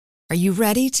Are you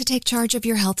ready to take charge of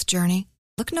your health journey?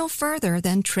 Look no further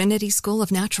than Trinity School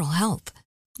of Natural Health.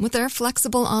 With their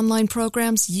flexible online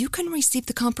programs, you can receive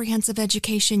the comprehensive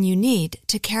education you need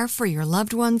to care for your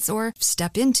loved ones or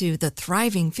step into the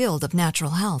thriving field of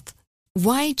natural health.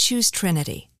 Why choose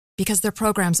Trinity? Because their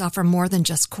programs offer more than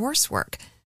just coursework.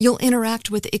 You'll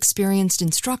interact with experienced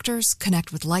instructors,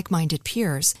 connect with like-minded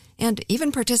peers, and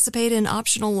even participate in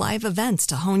optional live events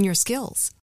to hone your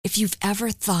skills. If you've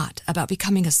ever thought about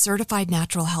becoming a certified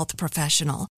natural health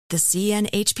professional, the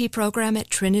CNHP program at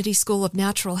Trinity School of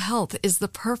Natural Health is the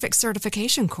perfect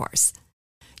certification course.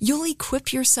 You'll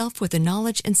equip yourself with the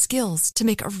knowledge and skills to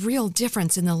make a real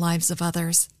difference in the lives of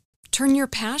others. Turn your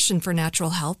passion for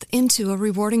natural health into a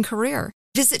rewarding career.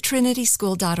 Visit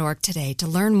trinityschool.org today to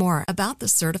learn more about the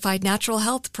Certified Natural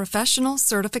Health Professional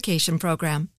Certification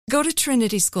Program. Go to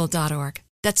trinityschool.org.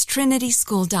 That's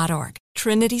trinityschool.org.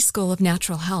 Trinity School of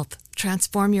Natural Health.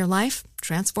 Transform your life,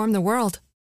 transform the world.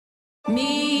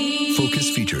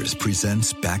 Focus Features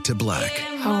presents Back to Black.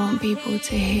 I want people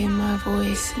to hear my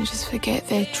voice and just forget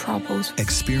their troubles.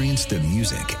 Experience the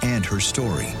music and her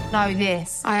story. Know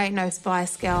this, I ain't no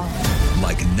Spice Girl.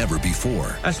 Like never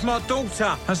before. That's my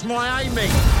daughter. That's my Amy.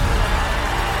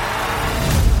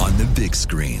 On the big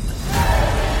screen.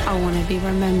 I want to be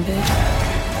remembered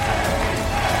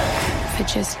for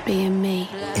just being me.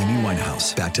 Amy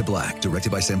Winehouse, Back to Black,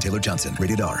 directed by Sam Taylor Johnson.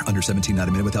 Rated R, under 17, not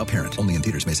a minute without parent. Only in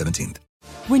theaters May 17th.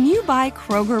 When you buy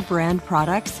Kroger brand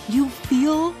products, you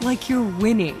feel like you're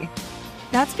winning.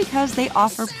 That's because they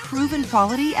offer proven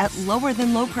quality at lower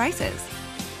than low prices.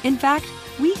 In fact,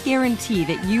 we guarantee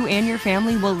that you and your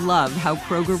family will love how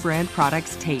Kroger brand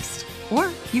products taste, or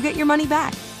you get your money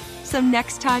back. So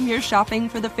next time you're shopping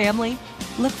for the family,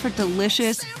 look for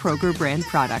delicious Kroger brand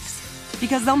products,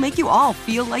 because they'll make you all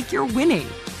feel like you're winning.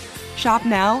 Shop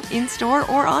now, in-store,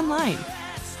 or online.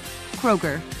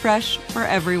 Kroger, fresh for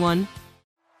everyone.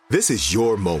 This is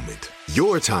your moment,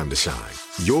 your time to shine,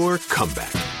 your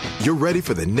comeback. You're ready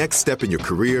for the next step in your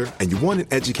career, and you want an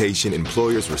education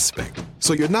employers respect.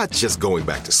 So you're not just going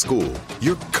back to school,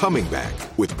 you're coming back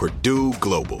with Purdue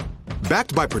Global.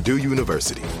 Backed by Purdue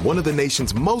University, one of the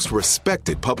nation's most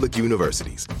respected public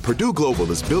universities, Purdue Global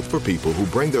is built for people who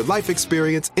bring their life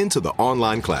experience into the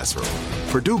online classroom.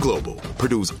 Purdue Global,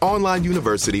 Purdue's online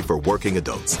university for working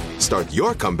adults. Start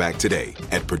your comeback today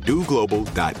at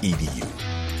purdueglobal.edu.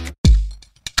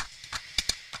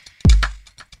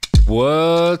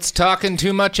 What's talking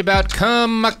too much about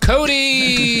Cody's?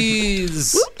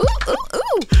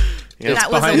 It's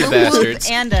That was Behind a the whoop Bastards.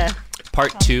 and a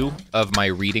Part 2 of my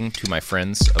reading to my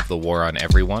friends of The War on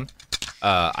Everyone.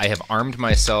 I have armed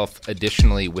myself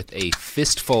additionally with a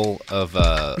fistful of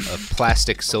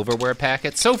plastic silverware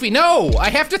packets. Sophie, no! I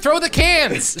have to throw the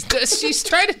cans! She's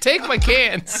trying to take my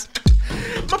cans.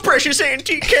 My precious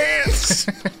antique cans!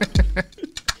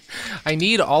 I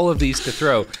need all of these to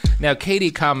throw. Now,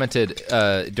 Katie commented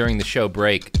during the show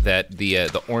break that the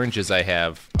oranges I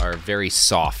have are very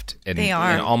soft and, They are.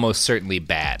 and almost certainly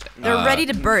bad. They're ready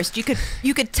to burst. You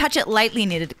could touch it lightly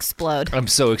and it'd explode. I'm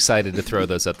so excited to throw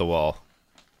those at the wall.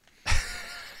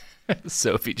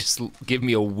 Sophie, just give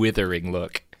me a withering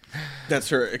look. That's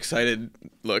her excited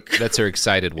look. That's her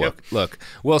excited look.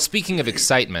 Well, speaking of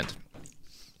excitement,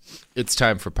 it's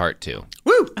time for part 2.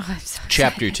 Woo! Oh, I'm so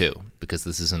Chapter excited. 2, because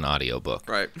this is an audiobook.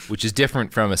 Right. Which is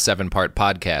different from a 7-part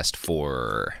podcast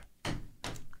for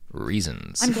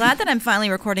reasons. I'm glad that I'm finally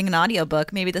recording an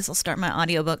audiobook. Maybe this will start my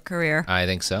audiobook career. I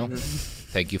think so.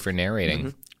 Thank you for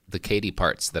narrating the Katie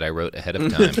parts that I wrote ahead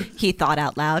of time. He thought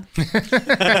out loud.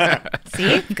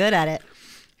 See? Good at it.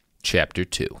 Chapter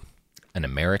 2, An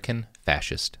American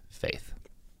Fascist Faith.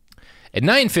 At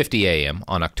 9:50 a.m.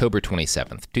 on October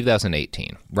 27th,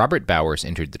 2018, Robert Bowers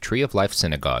entered the Tree of Life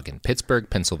Synagogue in Pittsburgh,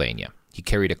 Pennsylvania. He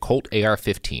carried a Colt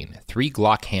AR-15, 3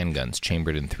 Glock handguns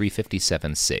chambered in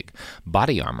 .357 SIG,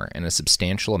 body armor, and a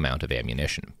substantial amount of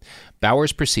ammunition.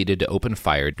 Bowers proceeded to open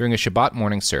fire during a Shabbat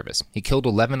morning service. He killed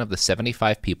 11 of the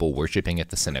 75 people worshiping at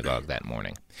the synagogue that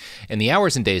morning. In the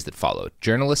hours and days that followed,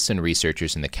 journalists and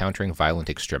researchers in the countering violent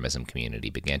extremism community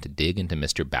began to dig into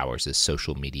Mr. Bowers'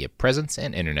 social media presence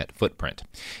and internet footprint.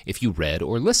 If you read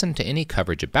or listened to any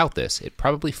coverage about this, it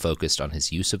probably focused on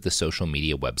his use of the social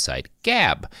media website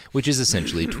Gab, which is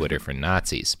essentially Twitter for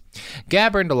Nazis.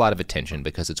 Gab earned a lot of attention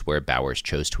because it's where Bowers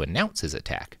chose to announce his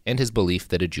attack and his belief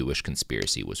that a Jewish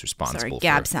conspiracy was responsible Sorry, for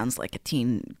Gab sounds like a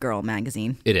teen girl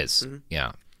magazine. It is,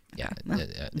 yeah. Yeah,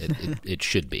 it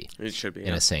should be. It should be,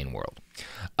 in a sane world.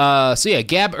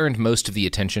 Gab earned most of the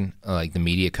attention, like the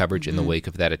media coverage in the wake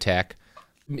of that attack.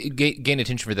 Gained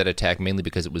attention for that attack mainly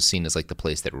because it was seen as like the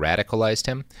place that radicalized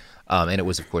him. And it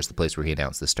was, of course, the place where he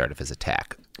announced the start of his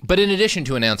attack. But in addition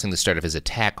to announcing the start of his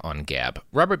attack on Gab,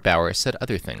 Robert Bowers said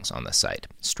other things on the site,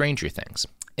 stranger things.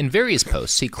 In various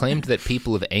posts, he claimed that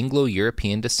people of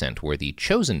Anglo-European descent were the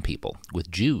chosen people,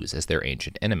 with Jews as their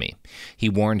ancient enemy. He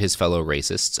warned his fellow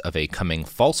racists of a coming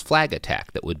false flag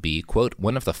attack that would be, quote,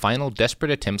 one of the final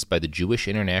desperate attempts by the Jewish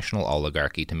international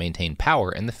oligarchy to maintain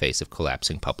power in the face of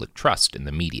collapsing public trust in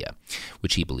the media,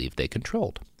 which he believed they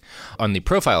controlled. On the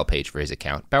profile page for his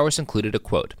account, Bowers included a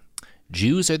quote,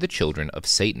 Jews are the children of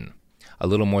Satan. A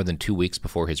little more than 2 weeks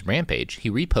before his rampage, he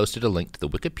reposted a link to the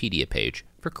Wikipedia page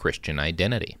for Christian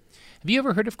Identity. Have you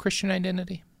ever heard of Christian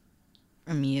Identity?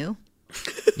 From you?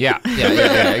 Yeah,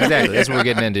 exactly. That's what we're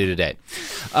getting into today.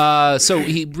 So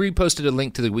he reposted a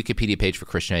link to the Wikipedia page for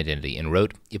Christian Identity and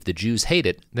wrote, if the Jews hate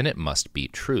it, then it must be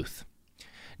truth.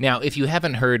 Now, if you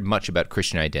haven't heard much about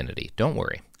Christian Identity, don't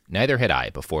worry. Neither had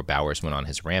I before Bowers went on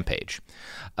his rampage.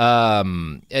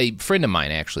 A friend of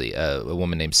mine, actually, a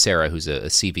woman named Sarah, who's a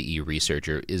CVE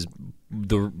researcher, is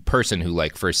the person who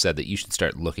first said that you should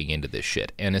start looking into this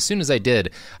shit. And as soon as I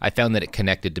did, I found that it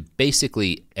connected to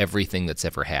basically everything that's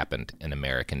ever happened in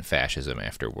American fascism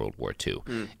after World War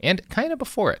II, and kind of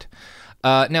before it.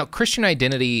 Now, Christian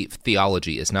identity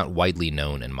theology is not widely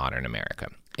known in modern America.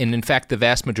 And in fact, the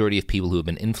vast majority of people who have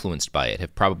been influenced by it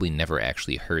have probably never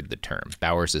actually heard the term.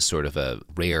 Bowers is sort of a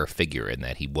rare figure in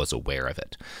that he was aware of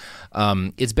it.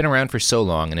 It's been around for so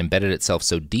long and embedded itself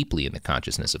so deeply in the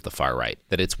consciousness of the far right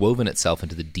that it's woven itself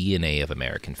into the DNA of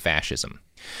American fascism.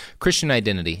 Christian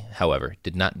identity, however,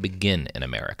 did not begin in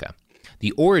America.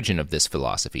 The origin of this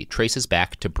philosophy traces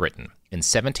back to Britain in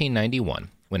 1791,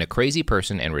 when a crazy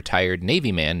person and retired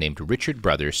Navy man named Richard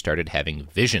Brothers started having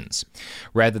visions.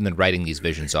 Rather than writing these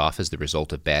visions off as the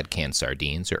result of bad canned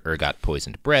sardines or ergot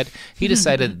poisoned bread, he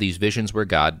decided that these visions were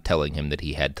God telling him that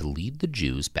he had to lead the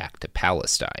Jews back to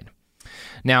Palestine.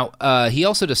 Now, he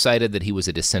also decided that he was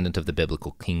a descendant of the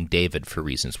biblical King David for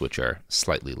reasons which are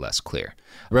slightly less clear.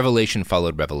 Revelation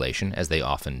followed revelation, as they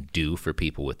often do for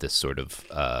people with this sort of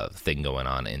thing going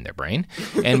on in their brain.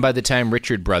 And by the time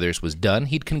Richard Brothers was done,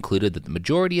 he'd concluded that the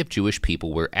majority of Jewish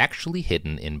people were actually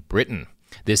hidden in Britain.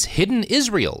 This hidden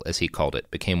Israel, as he called it,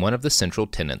 became one of the central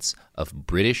tenets of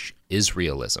British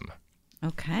Israelism.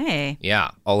 Okay.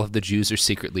 Yeah, all of the Jews are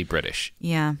secretly British.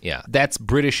 Yeah. Yeah, that's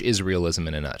British Israelism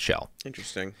in a nutshell.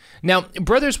 Interesting. Now,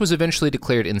 Brothers was eventually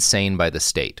declared insane by the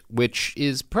state, which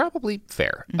is probably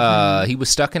fair. He was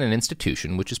stuck in an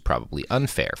institution, which is probably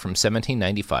unfair, from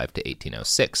 1795 to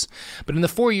 1806. But in the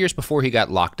 4 years before he got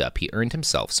locked up, he earned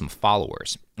himself some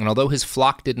followers. And although his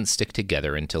flock didn't stick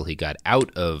together until he got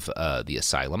out of the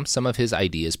asylum, some of his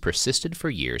ideas persisted for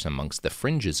years amongst the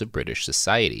fringes of British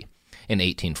society. In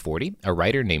 1840, a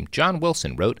writer named John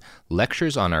Wilson wrote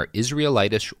Lectures on Our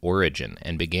Israelitish Origin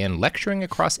and began lecturing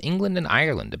across England and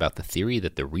Ireland about the theory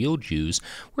that the real Jews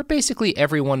were basically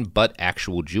everyone but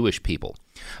actual Jewish people.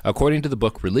 According to the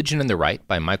book Religion and the Right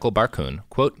by Michael Barkun,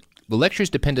 quote, the lectures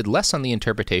depended less on the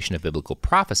interpretation of biblical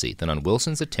prophecy than on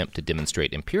Wilson's attempt to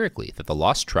demonstrate empirically that the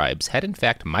lost tribes had in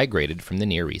fact migrated from the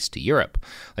Near East to Europe.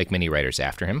 Like many writers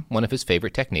after him, one of his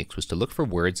favorite techniques was to look for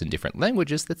words in different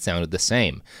languages that sounded the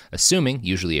same, assuming,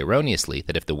 usually erroneously,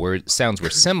 that if the sounds were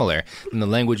similar, then the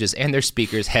languages and their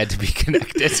speakers had to be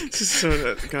connected.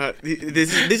 God,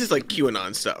 this is like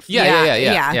QAnon stuff.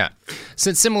 Yeah.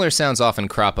 Since similar sounds often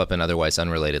crop up in otherwise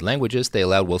unrelated languages, they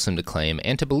allowed Wilson to claim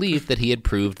and to believe that he had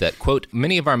proved that, quote,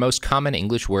 many of our most common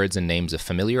English words and names of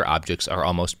familiar objects are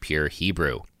almost pure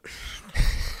Hebrew.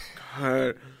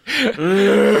 Yeah,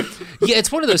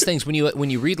 it's one of those things when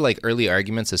you read like early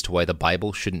arguments as to why the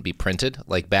Bible shouldn't be printed,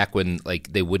 like back when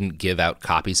like they wouldn't give out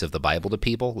copies of the Bible to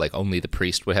people, like only the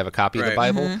priest would have a copy of the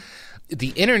Bible.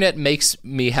 The internet makes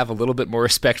me have a little bit more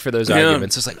respect for those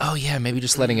arguments. It's like, oh yeah, maybe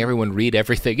just letting everyone read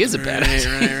everything is a bad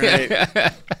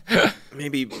idea. Right.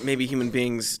 Maybe human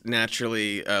beings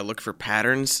naturally look for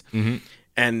patterns,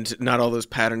 and not all those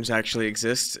patterns actually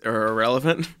exist or are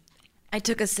relevant. I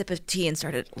took a sip of tea and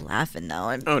started laughing, though.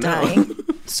 I'm dying. No.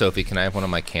 Sophie, can I have one of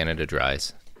my Canada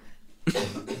Dries?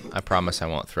 I promise I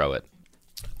won't throw it.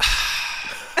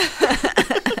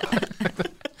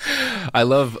 I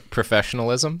love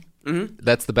professionalism.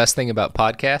 That's the best thing about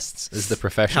podcasts is the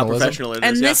professionalism. How professional it is,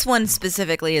 and this one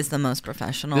specifically is the most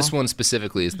professional. This one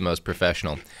specifically is the most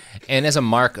professional. And as a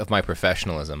mark of my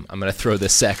professionalism, I'm going to throw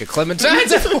this sack of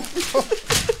clementines.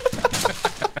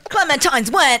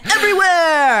 Clementines went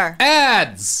everywhere!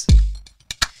 Ads!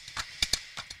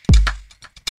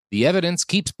 The evidence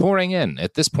keeps pouring in.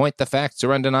 At this point, the facts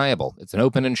are undeniable. It's an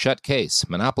open and shut case.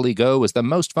 Monopoly Go is the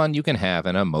most fun you can have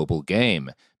in a mobile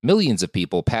game. Millions of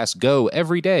people pass Go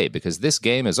every day because this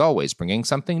game is always bringing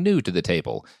something new to the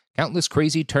table. Countless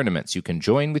crazy tournaments you can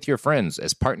join with your friends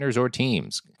as partners or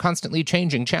teams. Constantly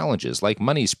changing challenges like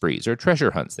money sprees or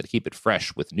treasure hunts that keep it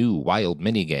fresh with new wild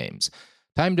minigames.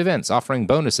 Timed events offering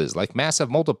bonuses like massive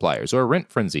multipliers or rent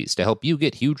frenzies to help you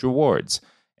get huge rewards.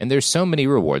 And there's so many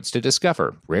rewards to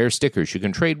discover. Rare stickers you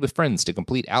can trade with friends to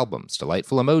complete albums,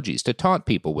 delightful emojis to taunt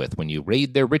people with when you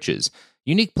raid their riches,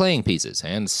 unique playing pieces,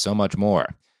 and so much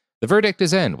more. The verdict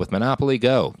is in with Monopoly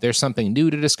Go. There's something new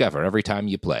to discover every time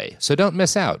you play. So don't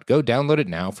miss out. Go download it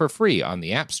now for free on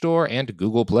the App Store and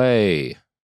Google Play.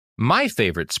 My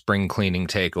favorite spring cleaning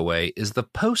takeaway is the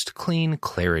post-clean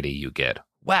clarity you get.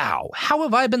 Wow, how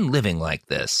have I been living like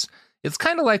this? It's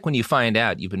kind of like when you find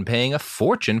out you've been paying a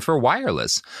fortune for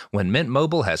wireless, when Mint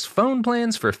Mobile has phone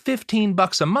plans for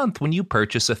 $15 a month when you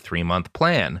purchase a 3-month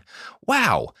plan.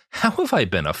 Wow, how have I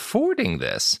been affording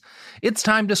this? It's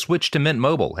time to switch to Mint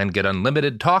Mobile and get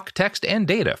unlimited talk, text, and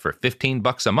data for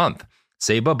 $15 a month.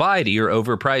 Say bye-bye to your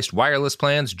overpriced wireless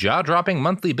plans, jaw-dropping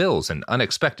monthly bills, and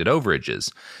unexpected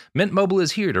overages. Mint Mobile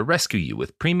is here to rescue you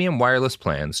with premium wireless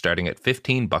plans starting at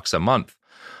 $15 a month.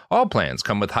 All plans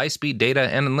come with high-speed data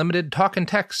and unlimited talk and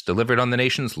text delivered on the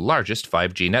nation's largest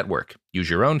 5G network. Use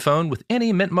your own phone with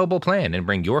any Mint Mobile plan and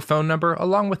bring your phone number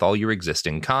along with all your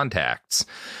existing contacts.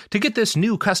 To get this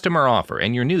new customer offer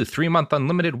and your new 3-month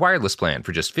unlimited wireless plan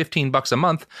for just $15 a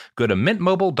month, go to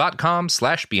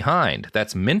mintmobile.com/behind.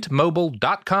 That's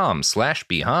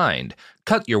mintmobile.com/behind.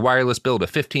 Cut your wireless bill to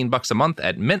 $15 a month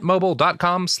at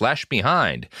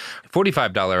mintmobile.com/behind.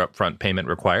 $45 upfront payment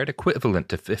required, equivalent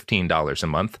to $15 a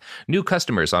month. New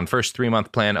customers on first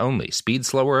 3-month plan only. Speed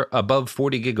slower above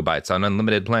 40 gigabytes on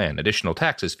unlimited plan. Additional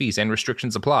taxes, fees, and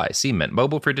restrictions apply. See Mint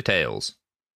Mobile for details.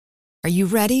 Are you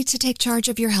ready to take charge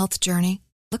of your health journey?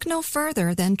 Look no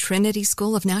further than Trinity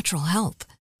School of Natural Health.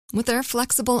 With their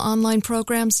flexible online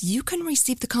programs, you can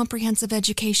receive the comprehensive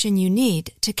education you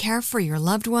need to care for your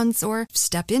loved ones or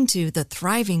step into the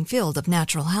thriving field of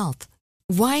natural health.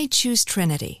 Why choose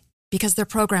Trinity? Because their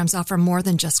programs offer more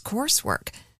than just coursework.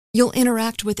 You'll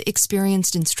interact with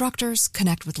experienced instructors,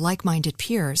 connect with like-minded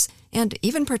peers, and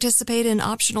even participate in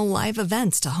optional live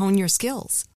events to hone your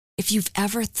skills. If you've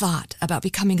ever thought about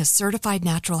becoming a certified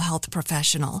natural health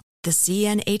professional, the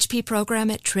CNHP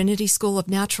program at Trinity School of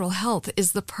Natural Health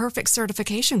is the perfect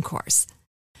certification course.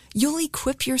 You'll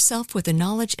equip yourself with the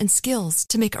knowledge and skills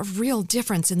to make a real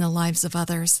difference in the lives of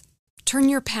others. Turn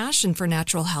your passion for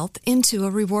natural health into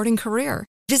a rewarding career.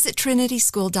 Visit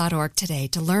trinityschool.org today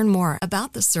to learn more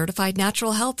about the Certified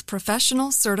Natural Health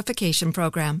Professional Certification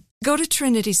Program. Go to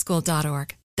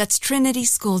trinityschool.org. That's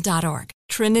trinityschool.org.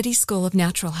 Trinity School of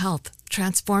Natural Health.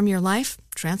 Transform your life,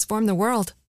 transform the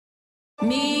world.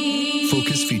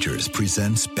 Focus Features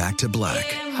presents Back to Black.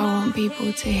 I want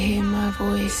people to hear my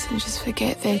voice and just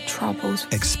forget their troubles.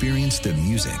 Experience the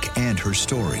music and her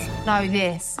story Know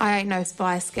this. I ain't no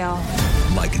Spice Girl.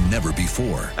 like never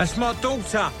before. That's my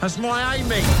daughter. That's my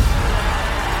Amy.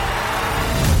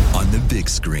 On the big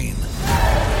screen.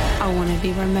 I want to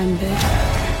be remembered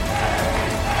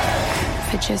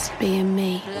for just being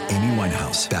me. Amy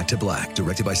Winehouse, Back to Black,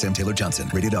 directed by Sam Taylor Johnson.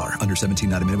 Rated R, under 17,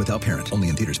 not a minute without parent. Only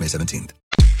in theaters May 17th.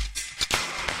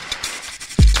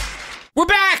 We're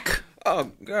back!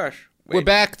 Oh, gosh. We're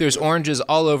back. There's oranges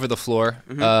all over the floor.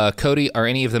 Cody, are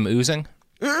any of them oozing?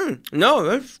 No,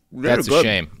 that's That's good. a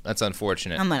shame. That's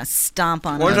unfortunate. I'm going to stomp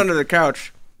on One's them. under the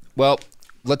couch. Well,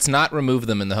 let's not remove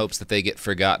them in the hopes that they get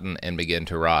forgotten and begin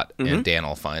to rot, and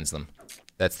Daniel finds them.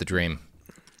 That's the dream.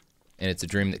 And it's a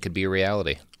dream that could be a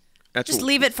reality. That's Just what-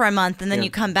 leave it for a month, and then Yeah. you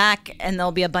come back, and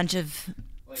there'll be a bunch of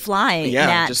fly Yeah,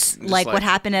 gnats, just like what like-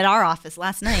 happened at our office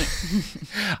last night.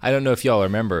 I don't know if y'all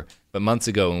remember, but months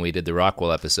ago when we did the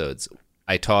Rockwell episodes,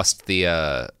 I tossed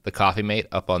the coffee mate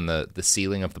up on the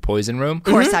ceiling of the poison room. Of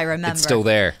course, I remember. It's still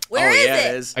there. Where oh, is yeah, it?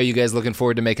 it is. Are you guys looking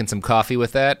forward to making some coffee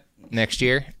with that next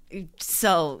year?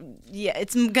 So, yeah,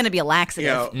 it's going to be a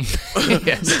laxative.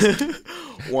 Yes.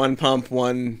 One pump,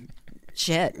 one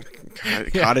Shit.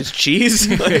 cottage cheese.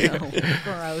 Like,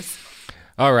 Gross.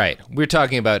 All right. We're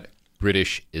talking about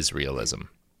British Israelism.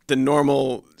 the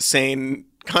normal, sane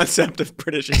concept of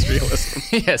British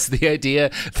Israelism. Yes, the idea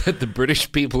that the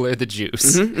British people are the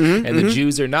Jews and the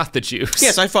Jews are not the Jews.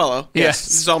 Yes, I follow. Yes.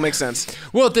 This all makes sense.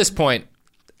 Well, at this point,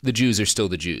 the Jews are still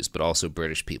the Jews, but also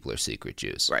British people are secret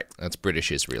Jews. Right. That's British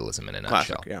Israelism in a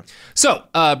Classic, nutshell. yeah. So,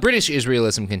 British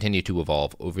Israelism continued to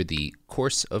evolve over the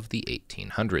course of the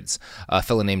 1800s. A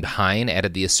fellow named Heine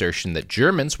added the assertion that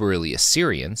Germans were really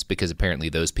Assyrians because apparently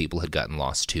those people had gotten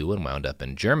lost too and wound up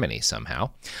in Germany somehow.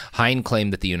 Heine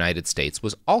claimed that the United States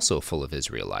was also full of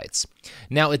Israelites.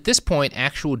 Now, at this point,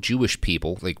 actual Jewish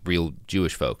people, like real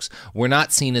Jewish folks, were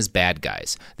not seen as bad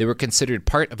guys. They were considered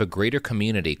part of a greater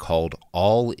community called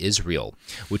All National Israel,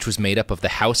 which was made up of the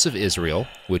House of Israel,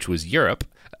 which was Europe,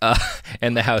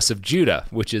 and the House of Judah,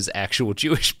 which is actual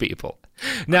Jewish people.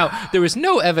 Now, there was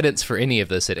no evidence for any of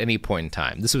this at any point in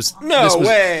time. This was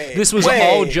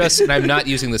all just, and I'm not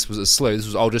using this as a slur, this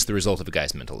was all just the result of a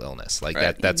guy's mental illness. Like,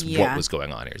 that's what was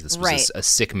going on here. This was a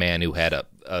sick man who had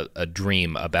a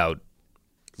dream about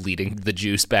leading the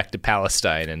Jews back to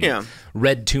Palestine and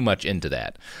read too much into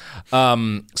that.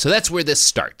 So that's where this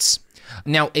starts.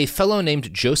 Now, a fellow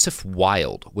named Joseph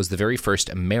Wilde was the very first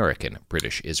American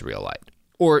British Israelite.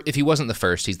 Or if he wasn't the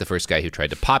first, he's the first guy who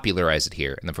tried to popularize it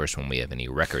here and the first one we have any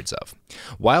records of.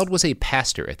 Wilde was a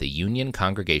pastor at the Union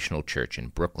Congregational Church in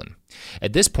Brooklyn.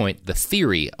 At this point, the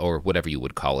theory, or whatever you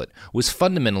would call it, was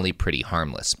fundamentally pretty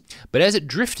harmless. But as it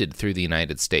drifted through the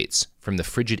United States, from the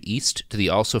frigid East to the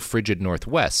also frigid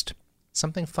Northwest,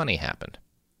 something funny happened.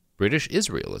 British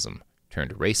Israelism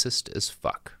turned racist as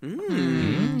fuck.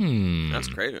 That's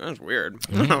crazy. That's weird.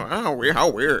 How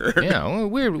weird. Yeah, well,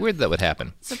 weird that would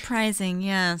happen. Surprising,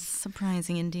 yes.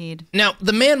 Surprising indeed. Now,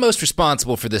 the man most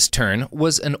responsible for this turn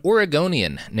was an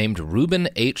Oregonian named Reuben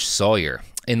H. Sawyer.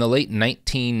 In the late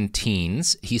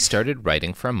 19-teens, he started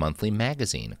writing for a monthly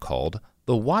magazine called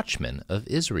The Watchman of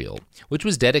Israel, which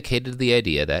was dedicated to the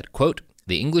idea that, quote,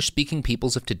 the English-speaking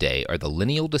peoples of today are the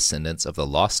lineal descendants of the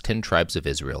lost 10 tribes of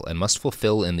Israel and must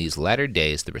fulfill in these latter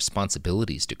days the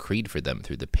responsibilities decreed for them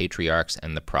through the patriarchs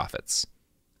and the prophets.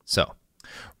 So,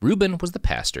 Reuben was the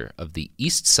pastor of the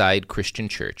East Side Christian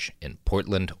Church in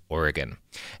Portland, Oregon.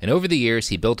 And over the years,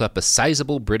 he built up a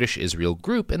sizable British Israel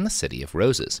group in the City of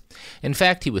Roses. In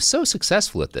fact, he was so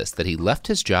successful at this that he left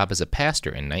his job as a pastor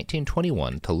in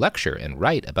 1921 to lecture and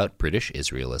write about British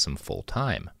Israelism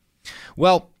full-time.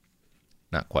 Well,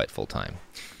 not quite full-time.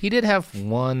 He did have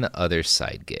one other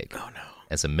side gig. Oh, no.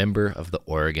 As a member of the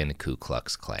Oregon Ku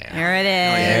Klux Klan. There it is.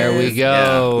 There we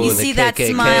go. Yeah. You The see KKK that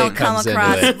smile come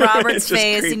across Robert's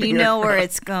face, and you know where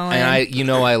it's going. And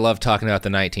I love talking about the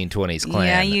 1920s Klan.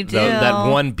 Yeah, you do.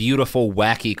 That one beautiful,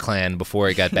 wacky Klan before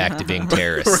it got back to being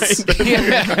terrorists.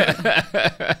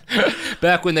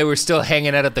 Back when they were still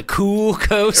hanging out at the Cool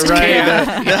Coast.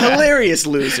 Right. The hilarious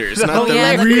losers, not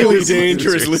the really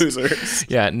dangerous losers.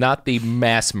 Yeah, not the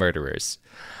mass murderers.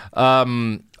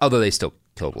 Although they still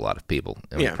killed a lot of people.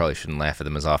 And we probably shouldn't laugh at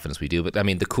them as often as we do, but I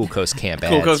mean, the Cool Coast Camp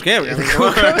ads. Cool Coast Camp. The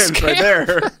Cool Coast Camp. Right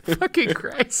there. Fucking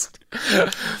Christ.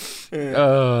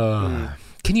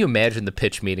 Can you imagine the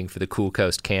pitch meeting for the Cool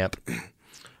Coast Camp?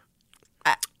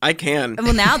 I can.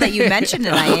 Well, now that you mentioned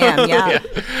it, I am, yeah.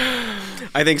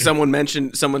 I think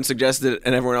someone suggested it,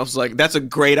 and everyone else was like, that's a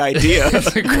great idea.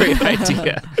 That's a great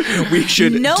idea. We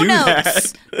should do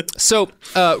that. So,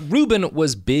 Reuben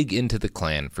was big into the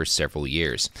Klan for several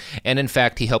years, and in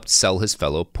fact, he helped sell his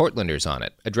fellow Portlanders on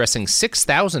it, addressing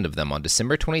 6,000 of them on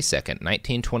December 22nd,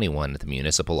 1921 at the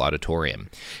Municipal Auditorium.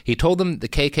 He told them the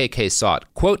KKK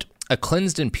sought, quote, a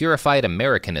cleansed and purified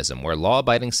Americanism where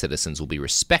law-abiding citizens will be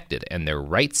respected and their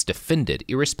rights defended,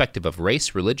 irrespective of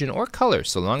race, religion, or color,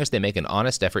 so long as they make an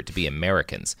honest effort to be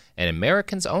Americans, and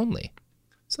Americans only.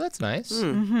 So that's nice,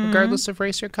 regardless of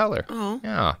race or color. Oh.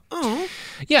 Yeah. Oh.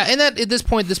 Yeah, and that at this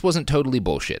point, this wasn't totally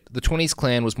bullshit. The 20s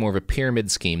Klan was more of a pyramid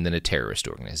scheme than a terrorist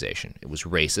organization. It was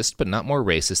racist, but not more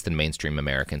racist than mainstream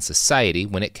American society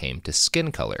when it came to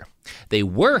skin color. They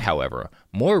were, however,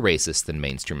 more racist than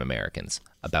mainstream Americans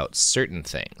about certain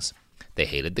things. They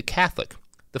hated the Catholic,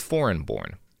 the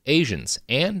foreign-born, Asians,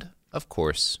 and, of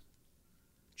course,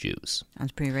 Jews.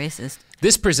 Sounds pretty racist.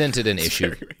 This presented an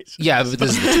issue. Yeah, but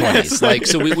this is the 20s. Like,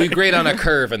 so we grade on a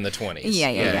curve in the 20s.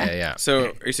 Yeah. So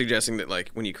are you suggesting that,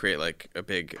 like, when you create, like, a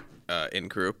big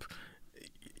in-group,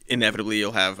 inevitably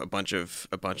you'll have a bunch of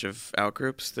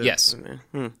out-groups? Yes.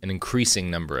 An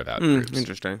increasing number of out-groups.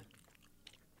 Interesting.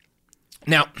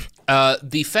 Now,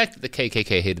 the fact that the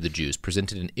KKK hated the Jews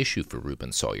presented an issue for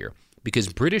Reuben Sawyer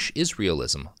because British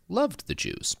Israelism loved the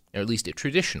Jews, or at least it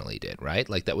traditionally did, right?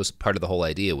 Like, that was part of the whole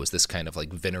idea, was this kind of,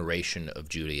 like, veneration of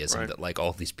Judaism that, like,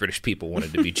 all these British people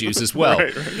wanted to be Jews as well.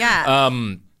 Right. Yeah.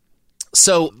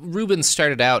 So Reuben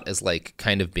started out as, like,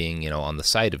 kind of being, on the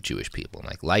side of Jewish people and,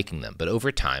 like, liking them. But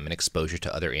over time and exposure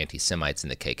to other anti-Semites in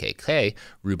the KKK,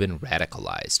 Reuben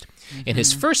radicalized. In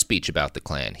his first speech about the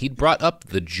Klan, he'd brought up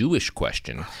the Jewish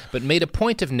question, but made a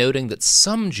point of noting that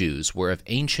some Jews were of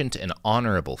ancient and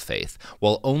honorable faith,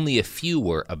 while only a few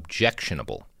were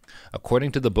objectionable.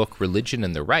 According to the book Religion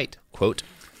and the Right, quote,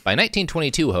 by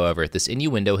 1922, however, this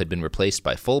innuendo had been replaced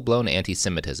by full-blown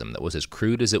anti-Semitism that was as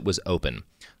crude as it was open.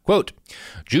 Quote,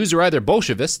 Jews are either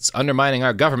Bolshevists undermining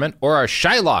our government or are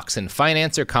Shylocks in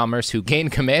finance or commerce who gain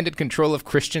commanded control of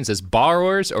Christians as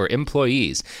borrowers or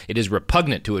employees. It is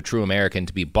repugnant to a true American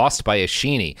to be bossed by a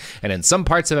sheeny, and in some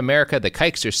parts of America, the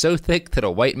kikes are so thick that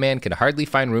a white man can hardly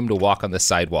find room to walk on the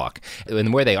sidewalk.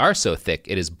 And where they are so thick,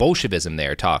 it is Bolshevism they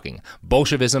are talking.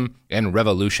 Bolshevism and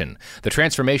revolution. The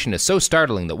transformation is so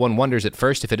startling that one wonders at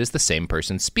first if it is the same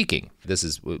person speaking. This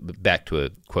is back to a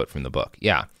quote from the book.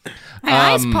 Yeah. My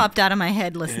eyes popped out of my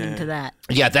head listening to that.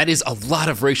 Yeah, that is a lot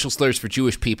of racial slurs for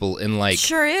Jewish people in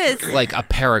Sure is. like a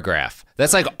paragraph.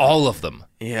 That's like all of them.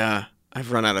 Yeah,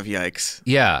 I've run out of yikes.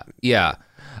 Yeah.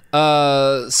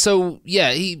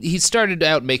 He started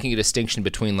out making a distinction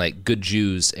between like good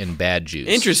Jews and bad Jews.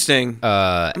 Interesting.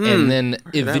 And then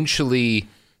eventually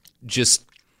just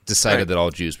decided that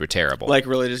all Jews were terrible. Like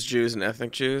religious Jews and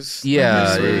ethnic Jews?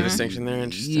 Yeah. There's a distinction there.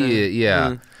 Interesting.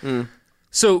 Yeah.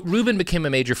 So Rubin became a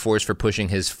major force for pushing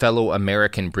his fellow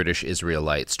American British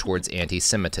Israelites towards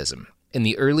anti-Semitism. In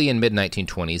the early and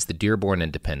mid-1920s, the Dearborn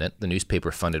Independent, the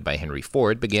newspaper funded by Henry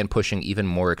Ford, began pushing even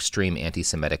more extreme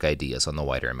anti-Semitic ideas on the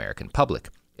wider American public.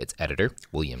 Its editor,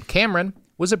 William Cameron,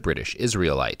 was a British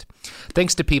Israelite.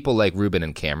 Thanks to people like Rubin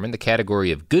and Cameron, the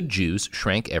category of good Jews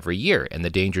shrank every year, and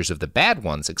the dangers of the bad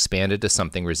ones expanded to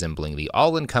something resembling the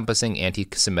all-encompassing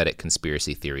anti-Semitic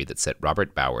conspiracy theory that set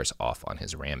Robert Bowers off on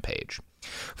his rampage.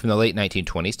 From the late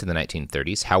 1920s to the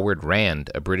 1930s, Howard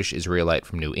Rand, a British Israelite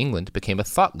from New England, became a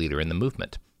thought leader in the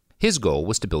movement. His goal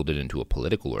was to build it into a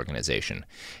political organization.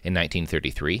 In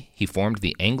 1933, he formed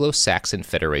the Anglo-Saxon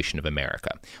Federation of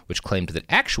America, which claimed that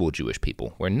actual Jewish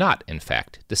people were not, in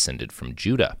fact, descended from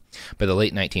Judah. By the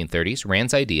late 1930s,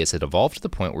 Rand's ideas had evolved to the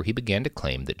point where he began to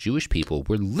claim that Jewish people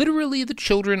were literally the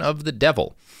children of the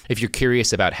devil. If you're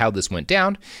curious about how this went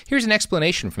down, here's an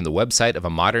explanation from the website of a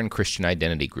modern Christian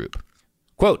identity group.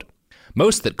 Quote,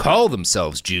 most that call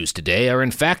themselves Jews today are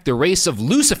in fact the race of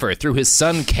Lucifer through his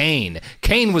son Cain.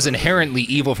 Cain was inherently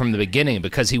evil from the beginning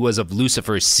because he was of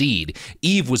Lucifer's seed.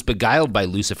 Eve was beguiled by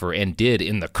Lucifer and did,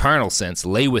 in the carnal sense,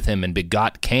 lay with him and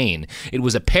begot Cain. It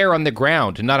was a pear on the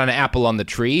ground, not an apple on the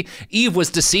tree. Eve was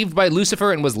deceived by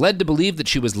Lucifer and was led to believe that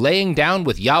she was laying down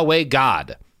with Yahweh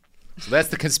God. So that's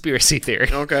the conspiracy theory.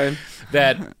 Okay.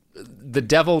 That the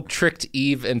devil tricked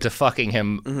Eve into fucking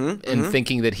him and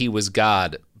thinking that he was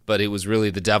God, but it was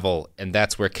really the devil, and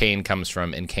that's where Cain comes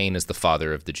from, and Cain is the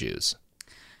father of the Jews.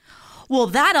 Well,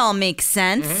 that all makes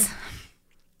sense.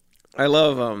 I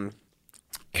love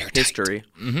history.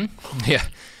 Yeah.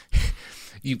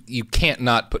 You can't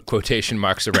not put quotation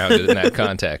marks around it in that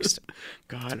context.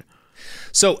 God.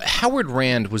 So Howard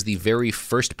Rand was the very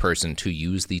first person to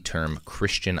use the term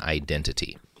Christian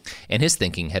identity, and his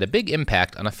thinking had a big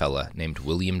impact on a fella named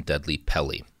William Dudley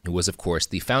Pelley, who was, of course,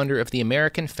 the founder of the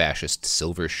American fascist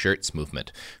Silver Shirts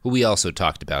movement, who we also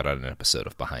talked about on an episode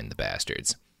of Behind the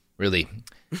Bastards. Really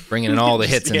bringing in all the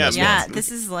hits in this one. Yeah,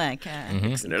 this is like a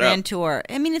grand tour.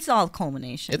 I mean, it's all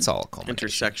culmination. It's all culmination.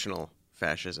 Intersectional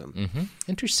fascism.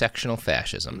 Intersectional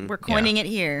fascism. We're coining it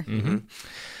here.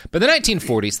 By the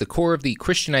 1940s, the core of the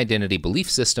Christian identity belief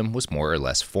system was more or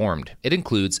less formed. It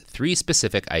includes 3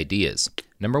 specific ideas.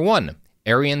 Number 1,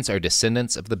 Aryans are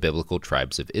descendants of the biblical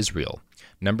tribes of Israel.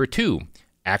 Number 2,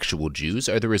 actual Jews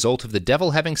are the result of the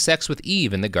devil having sex with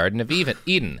Eve in the Garden of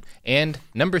Eden. And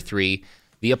number 3,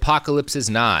 the apocalypse is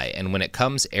nigh, and when it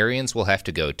comes, Aryans will have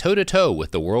to go toe-to-toe with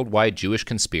the worldwide Jewish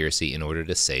conspiracy in order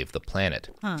to save the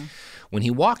planet. When he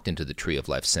walked into the Tree of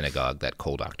Life synagogue that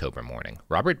cold October morning,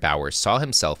 Robert Bowers saw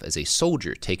himself as a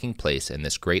soldier taking place in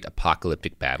this great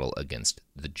apocalyptic battle against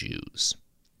the Jews.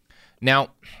 Now,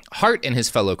 Hart and his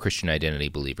fellow Christian identity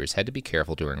believers had to be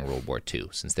careful during World War II,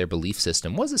 since their belief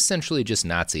system was essentially just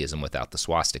Nazism without the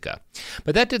swastika.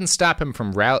 But that didn't stop him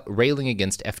from railing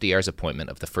against FDR's appointment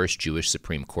of the first Jewish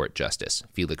Supreme Court Justice,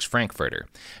 Felix Frankfurter.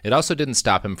 It also didn't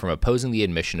stop him from opposing the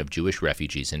admission of Jewish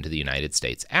refugees into the United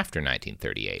States after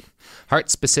 1938.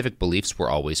 Hart's specific beliefs were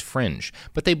always fringe,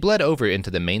 but they bled over into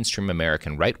the mainstream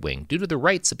American right wing due to the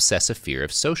right's obsessive fear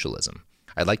of socialism.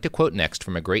 I'd like to quote next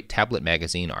from a great Tablet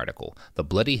magazine article, The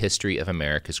Bloody History of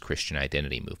America's Christian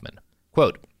Identity Movement.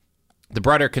 Quote, the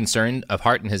broader concern of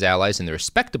Hart and his allies in the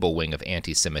respectable wing of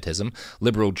anti-Semitism,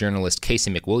 liberal journalist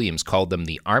Casey McWilliams called them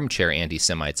the armchair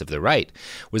anti-Semites of the right,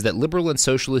 was that liberal and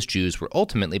socialist Jews were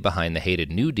ultimately behind the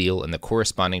hated New Deal and the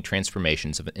corresponding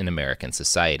transformations in American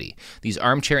society. These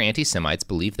armchair anti-Semites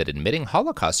believed that admitting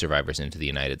Holocaust survivors into the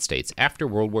United States after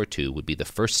World War II would be the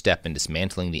first step in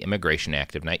dismantling the Immigration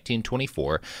Act of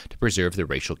 1924 to preserve the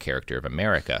racial character of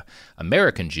America.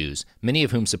 American Jews, many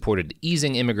of whom supported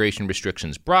easing immigration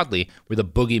restrictions broadly, were the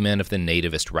boogeymen of the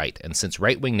nativist right, and since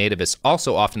right-wing nativists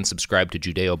also often subscribed to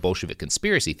Judeo-Bolshevik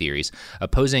conspiracy theories,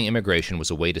 opposing immigration was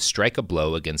a way to strike a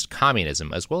blow against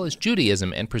communism as well as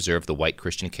Judaism and preserve the white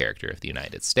Christian character of the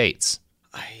United States.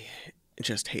 I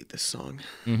just hate this song.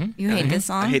 You hate this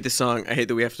song? I hate this song. I hate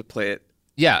that we have to play it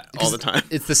all the time.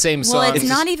 It's the same song. Well, it's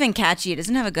not even catchy. It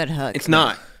doesn't have a good hook. It's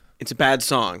not. It's a bad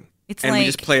song. It's and like we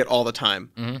just play it all the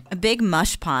time. a big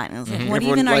mush pot. And I was like, what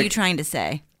Everyone, even are like- you trying to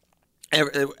say?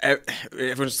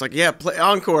 Everyone's just like, yeah, play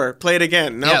encore, play it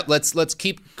again. No, Yeah, let's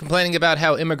keep complaining about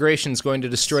how immigration is going to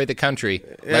destroy the country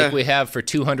like we have for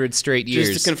 200 straight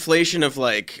years. just a conflation of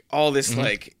like all this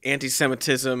like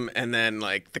anti-Semitism and then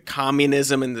like the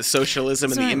communism and the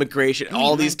socialism and the immigration.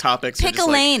 All these topics. are Pick just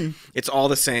a like- lane. It's all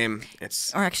the same.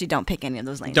 It's Or actually, don't pick any of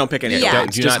those lanes. don't pick any. of Yeah.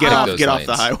 those. Do Just not pick get those off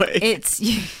the lanes. highway. It's,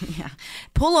 yeah.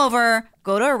 Pull over,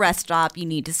 go to a rest stop. You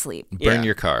need to sleep. Burn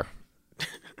your car.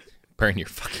 Burn your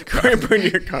fucking car. Burn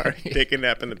your car. Take a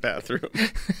nap in the bathroom.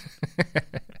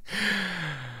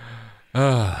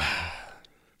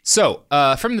 So,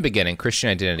 from the beginning, Christian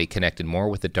identity connected more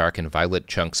with the dark and violent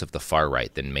chunks of the far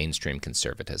right than mainstream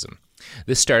conservatism.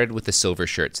 This started with the silver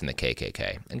shirts in the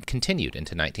KKK and continued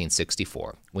into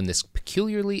 1964, when this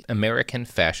peculiarly American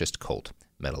fascist cult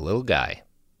met a little guy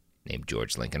named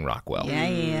George Lincoln Rockwell.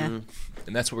 Yeah.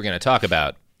 And that's what we're going to talk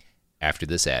about after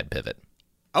this ad pivot.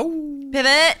 Oh,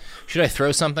 Pivot. Should I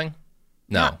throw something?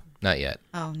 No, not yet.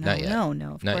 Oh, no. Not yet.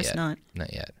 No, of course yet. not.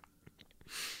 Not yet.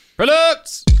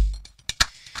 Products!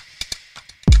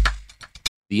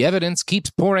 The evidence keeps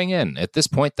pouring in. At this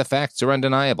point, the facts are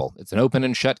undeniable. It's an open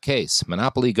and shut case.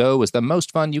 Monopoly Go is the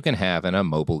most fun you can have in a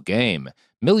mobile game.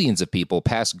 Millions of people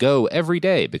pass Go every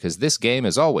day because this game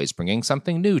is always bringing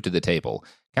something new to the table.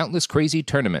 Countless crazy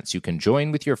tournaments you can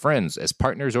join with your friends as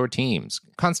partners or teams.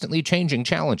 Constantly changing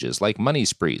challenges like money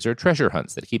sprees or treasure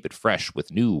hunts that keep it fresh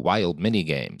with new wild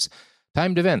mini-games.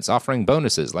 Timed events offering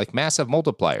bonuses like massive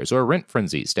multipliers or rent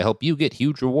frenzies to help you get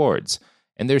huge rewards.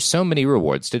 And there's so many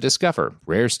rewards to discover.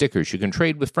 Rare stickers you can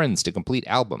trade with friends to complete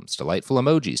albums, delightful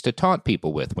emojis to taunt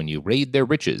people with when you raid their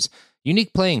riches,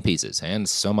 unique playing pieces, and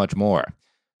so much more.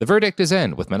 The verdict is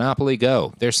in with Monopoly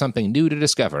Go. There's something new to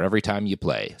discover every time you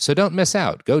play. So don't miss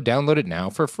out. Go download it now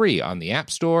for free on the App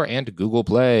Store and Google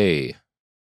Play.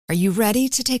 Are you ready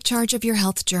to take charge of your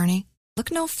health journey?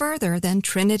 Look no further than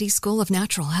Trinity School of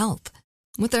Natural Health.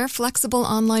 With their flexible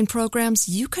online programs,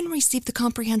 you can receive the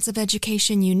comprehensive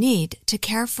education you need to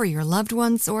care for your loved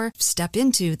ones or step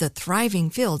into the thriving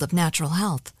field of natural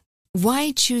health.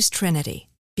 Why choose Trinity?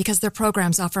 Because their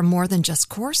programs offer more than just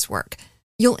coursework.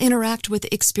 You'll interact with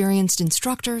experienced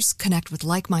instructors, connect with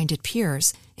like-minded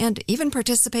peers, and even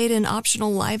participate in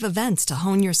optional live events to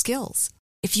hone your skills.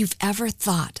 If you've ever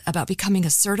thought about becoming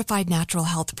a certified natural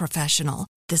health professional,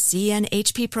 the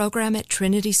CNHP program at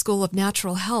Trinity School of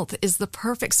Natural Health is the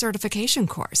perfect certification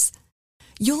course.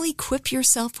 You'll equip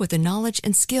yourself with the knowledge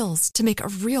and skills to make a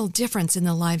real difference in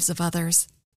the lives of others.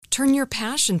 Turn your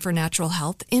passion for natural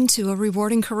health into a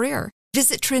rewarding career.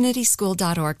 Visit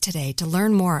trinityschool.org today to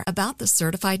learn more about the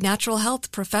Certified Natural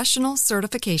Health Professional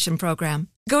Certification Program.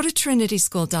 Go to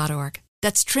trinityschool.org.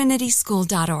 That's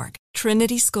trinityschool.org.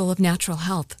 Trinity School of Natural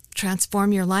Health.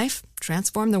 Transform your life,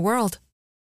 transform the world.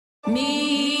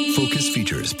 Focus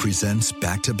Features presents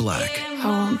Back to Black. I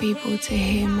want people to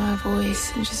hear my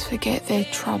voice and just forget their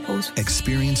troubles.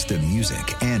 Experience the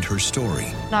music and her story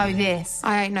Know this.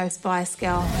 I ain't no Spice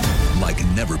Girl. like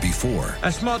never before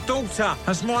That's my daughter.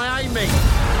 That's my Amy.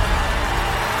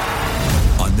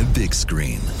 on the big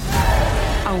screen.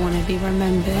 I want to be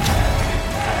remembered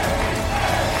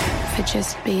for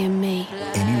just being me.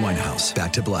 Amy Winehouse,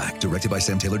 Back to Black, directed by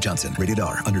Sam Taylor Johnson. Rated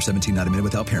R, under 17, not a minute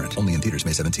without parent. Only in theaters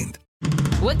May 17th.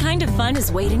 What kind of fun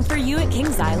is waiting for you at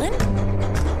Kings Island?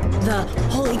 The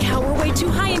holy cow, we're way too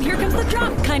high and here comes the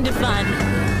drop kind of fun.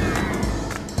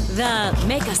 The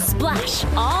make a splash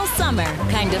all summer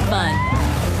kind of fun.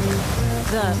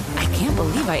 The I can't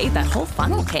believe I ate that whole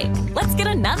funnel cake. Let's get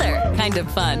another kind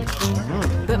of fun.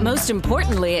 But most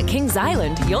importantly, at Kings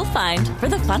Island, you'll find for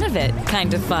the fun of it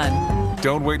kind of fun.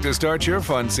 Don't wait to start your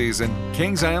fun season.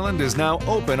 Kings Island is now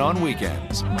open on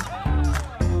weekends.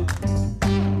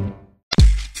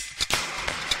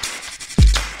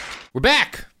 We're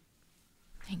back!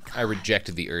 I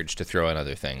rejected the urge to throw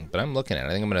another thing, but I'm looking at it.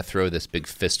 I think I'm going to throw this big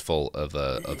fistful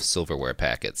of silverware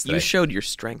packets. You showed your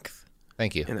strength.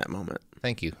 Thank you. In that moment.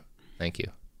 Thank you. Thank you.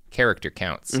 Character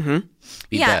counts. Mm-hmm.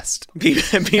 Be best.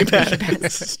 Be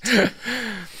best.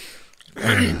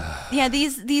 Yeah,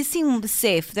 these seem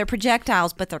safe. They're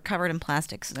projectiles, but they're covered in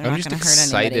plastic, so they're I'm not just going to hurt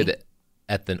anybody. excited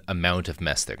at the amount of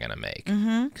mess they're going to make.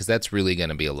 Because that's really going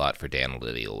to be a lot for Daniel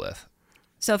to deal with.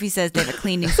 Sophie says they have a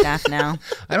cleaning staff now.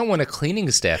 I don't want a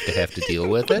cleaning staff to have to deal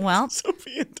with it. Well,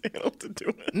 Sophie and Daniel to do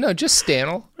it. No, just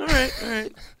Stanel. All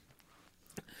right.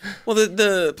 Well,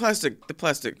 the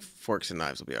plastic forks and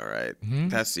knives will be all right. Mm-hmm.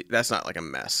 That's not like a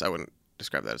mess. I wouldn't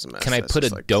describe that as a mess. Can I That's put a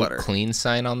just, like, "Don't clutter. Clean"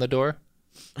 sign on the door?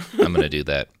 I'm going to do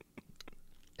that.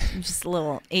 you're just a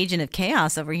little agent of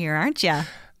chaos over here, aren't you?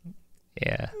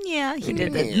 Yeah. Yeah, he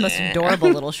did the most adorable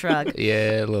little shrug.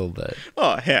 Yeah, a little bit.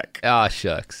 Oh, heck. Ah,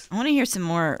 shucks. I want to hear some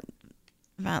more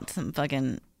about some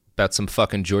fucking... About some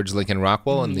fucking George Lincoln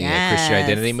Rockwell and the Christian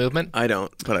identity movement? I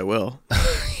don't, but I will.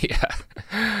 Yeah.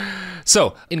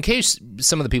 So, in case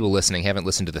some of the people listening haven't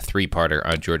listened to the three-parter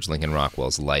on George Lincoln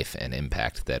Rockwell's life and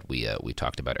impact that we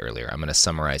talked about earlier, I'm going to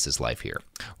summarize his life here.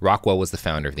 Rockwell was the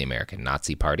founder of the American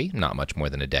Nazi Party, not much more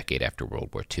than a decade after World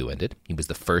War II ended. He was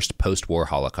the first post-war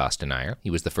Holocaust denier. He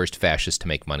was the first fascist to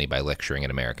make money by lecturing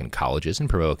at American colleges and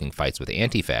provoking fights with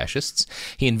anti-fascists.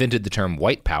 He invented the term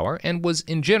white power and was,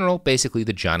 in general, basically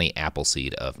the Johnny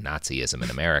Appleseed of Nazism in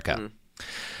America.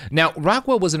 Now,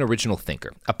 Rockwell was an original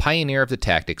thinker, a pioneer of the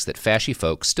tactics that fasci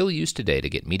folks still use today to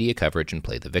get media coverage and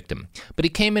play the victim. But he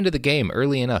came into the game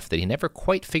early enough that he never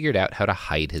quite figured out how to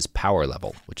hide his power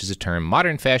level, which is a term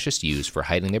modern fascists use for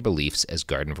hiding their beliefs as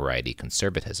garden-variety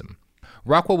conservatism.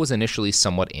 Rockwell was initially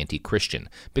somewhat anti-Christian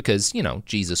because,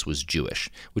 Jesus was Jewish,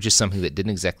 which is something that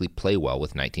didn't exactly play well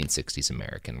with 1960s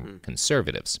American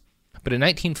conservatives. But in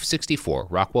 1964,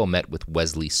 Rockwell met with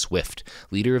Wesley Swift,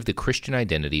 leader of the Christian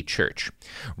Identity Church.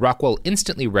 Rockwell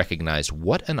instantly recognized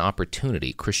what an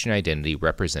opportunity Christian identity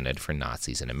represented for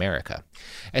Nazis in America.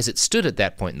 As it stood at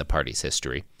that point in the party's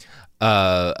history,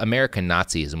 American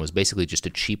Nazism was basically just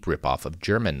a cheap ripoff of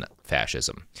German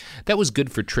fascism. That was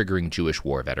good for triggering Jewish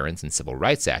war veterans and civil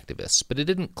rights activists, but it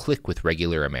didn't click with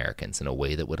regular Americans in a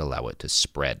way that would allow it to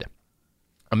spread.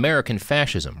 American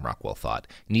fascism, Rockwell thought,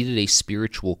 needed a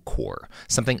spiritual core,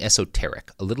 something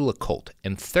esoteric, a little occult,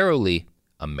 and thoroughly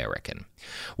American.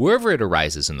 Wherever it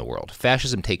arises in the world,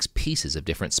 fascism takes pieces of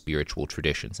different spiritual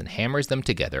traditions and hammers them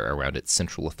together around its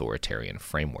central authoritarian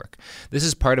framework. This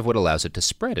is part of what allows it to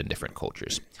spread in different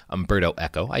cultures. Umberto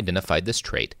Eco identified this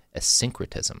trait as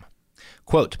syncretism.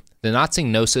 Quote, "The Nazi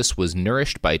gnosis was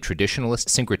nourished by traditionalist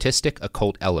syncretistic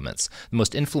occult elements. The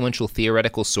most influential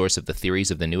theoretical source of the theories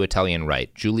of the new Italian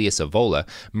right, Julius Evola,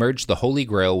 merged the Holy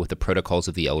Grail with the protocols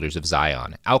of the Elders of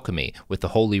Zion, alchemy with the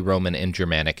Holy Roman and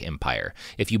Germanic Empire.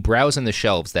 If you browse in the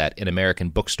shelves that in American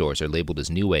bookstores are labeled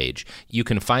as New Age, you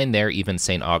can find there even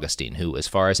St. Augustine, who, as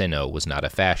far as I know, was not a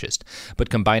fascist. But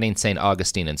combining St.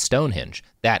 Augustine and Stonehenge,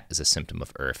 that is a symptom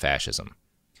of fascism."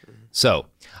 So,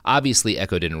 obviously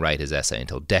Eco didn't write his essay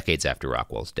until decades after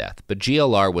Rockwell's death, but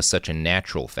GLR was such a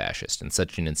natural fascist and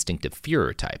such an instinctive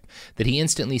Führer type that he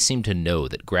instantly seemed to know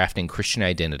that grafting Christian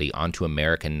identity onto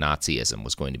American Nazism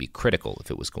was going to be critical if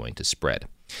it was going to spread.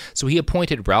 So he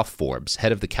appointed Ralph Forbes,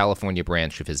 head of the California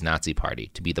branch of his Nazi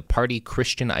party, to be the party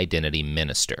Christian identity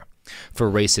minister. For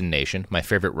Race and Nation, my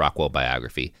favorite Rockwell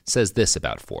biography, says this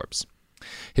about Forbes.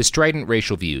 His strident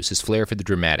racial views, his flair for the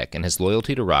dramatic, and his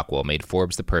loyalty to Rockwell made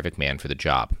Forbes the perfect man for the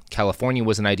job. California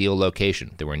was an ideal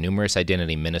location. There were numerous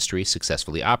identity ministries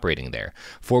successfully operating there.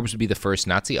 Forbes would be the first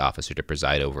Nazi officer to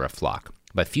preside over a flock.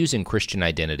 By fusing Christian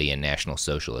identity and National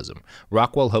Socialism,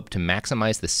 Rockwell hoped to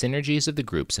maximize the synergies of the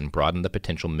groups and broaden the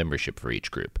potential membership for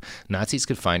each group. Nazis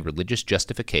could find religious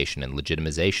justification and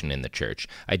legitimization in the church.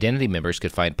 Identity members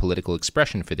could find political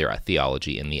expression for their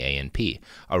theology in the ANP.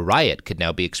 A riot could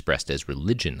now be expressed as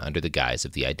religion under the guise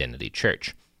of the Identity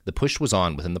Church. The push was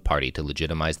on within the party to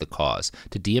legitimize the cause,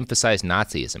 to de-emphasize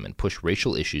Nazism and push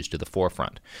racial issues to the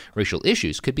forefront. Racial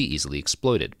issues could be easily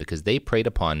exploited because they preyed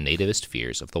upon nativist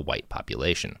fears of the white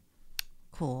population.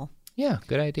 Cool. Yeah,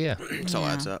 good idea. It all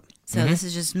adds up. So this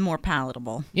is just more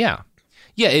palatable. Yeah.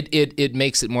 Yeah, it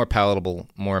makes it more palatable,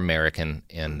 more American,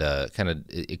 and kind of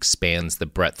expands the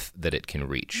breadth that it can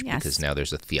reach because now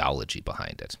there's a theology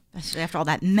behind it. Especially after all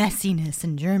that messiness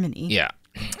in Germany. Yeah.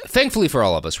 Thankfully for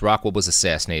all of us, Rockwell was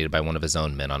assassinated by one of his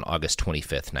own men on August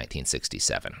 25th,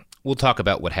 1967. We'll talk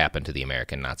about what happened to the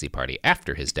American Nazi Party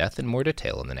after his death in more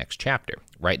detail in the next chapter.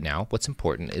 Right now, what's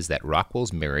important is that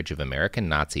Rockwell's marriage of American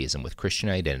Nazism with Christian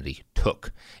identity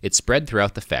took. It spread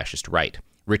throughout the fascist right.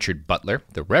 Richard Butler,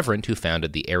 the reverend who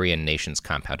founded the Aryan Nations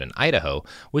compound in Idaho,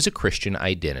 was a Christian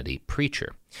identity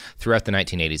preacher. Throughout the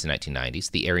 1980s and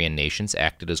 1990s, the Aryan Nations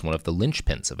acted as one of the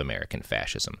linchpins of American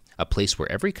fascism, a place where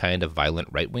every kind of violent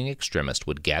right-wing extremist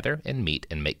would gather and meet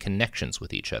and make connections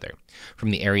with each other. From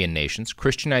the Aryan Nations,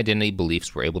 Christian identity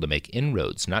beliefs were able to make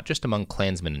inroads not just among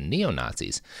Klansmen and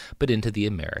neo-Nazis, but into the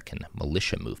American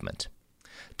militia movement.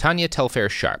 Tanya Telfair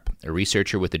Sharp, a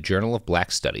researcher with the Journal of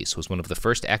Black Studies, was one of the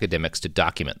first academics to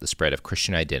document the spread of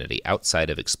Christian identity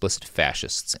outside of explicit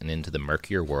fascists and into the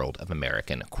murkier world of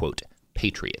American, quote,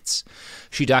 patriots.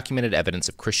 She documented evidence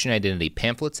of Christian identity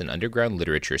pamphlets and underground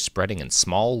literature spreading in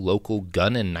small, local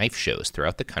gun and knife shows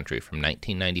throughout the country from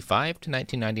 1995 to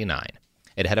 1999.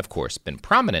 It had, of course, been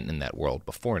prominent in that world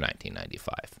before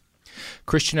 1995.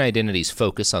 Christian identity's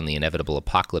focus on the inevitable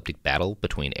apocalyptic battle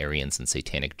between Aryans and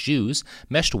Satanic Jews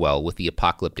meshed well with the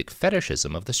apocalyptic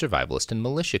fetishism of the survivalist and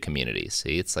militia communities.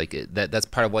 See, it's like that's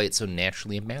part of why it's so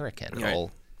naturally American. Right.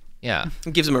 Yeah.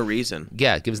 It gives them a reason.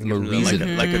 Yeah, it gives them a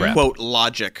reason. Like a quote,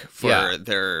 logic for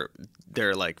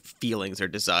their like feelings or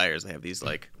desires. They have these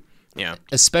like, yeah.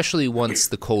 Especially once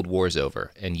the Cold War's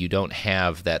over and you don't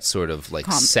have that sort of like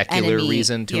secular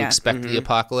reason to expect the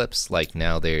apocalypse. Like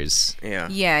now there's... Yeah.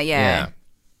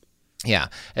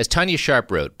 As Tanya Sharp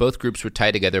wrote, both groups were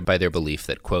tied together by their belief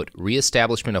that, quote,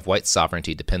 reestablishment of white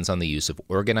sovereignty depends on the use of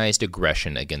organized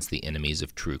aggression against the enemies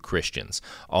of true Christians,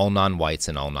 all non-whites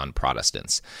and all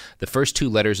non-Protestants. The first two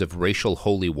letters of racial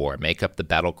holy war make up the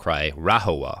battle cry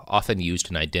Rahowa, often used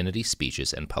in identity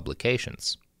speeches and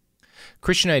publications.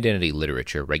 Christian identity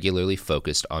literature regularly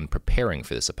focused on preparing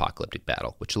for this apocalyptic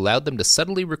battle, which allowed them to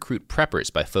subtly recruit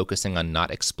preppers by focusing on not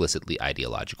explicitly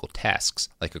ideological tasks,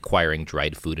 like acquiring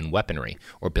dried food and weaponry,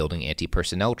 or building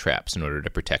anti-personnel traps in order to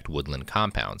protect woodland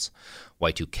compounds.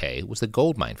 Y2K was the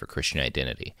goldmine for Christian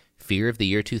identity. Fear of the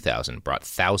year 2000 brought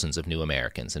thousands of new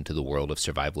Americans into the world of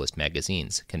survivalist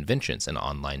magazines, conventions, and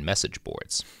online message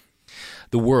boards.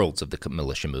 The worlds of the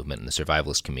militia movement and the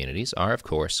survivalist communities are, of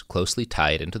course, closely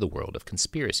tied into the world of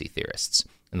conspiracy theorists.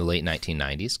 In the late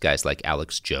 1990s, guys like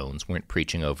Alex Jones weren't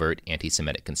preaching overt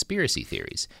anti-Semitic conspiracy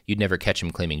theories. You'd never catch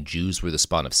him claiming Jews were the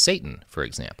spawn of Satan, for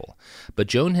example. But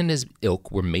Jones and his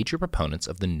ilk were major proponents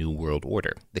of the New World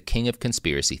Order, the king of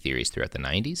conspiracy theories throughout the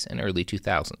 90s and early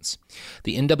 2000s.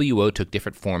 The NWO took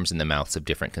different forms in the mouths of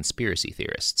different conspiracy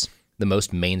theorists. The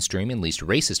most mainstream and least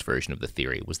racist version of the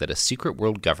theory was that a secret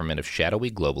world government of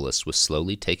shadowy globalists was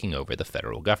slowly taking over the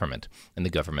federal government and the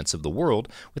governments of the world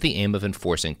with the aim of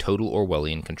enforcing total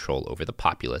Orwellian control over the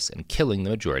populace and killing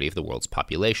the majority of the world's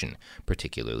population,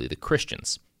 particularly the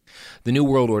Christians. The New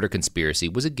World Order conspiracy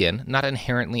was again not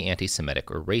inherently anti-Semitic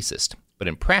or racist, but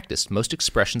in practice, most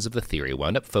expressions of the theory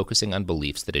wound up focusing on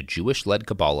beliefs that a Jewish-led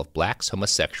cabal of blacks,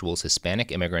 homosexuals, Hispanic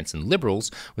immigrants, and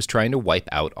liberals was trying to wipe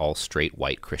out all straight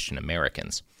white Christian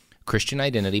Americans. Christian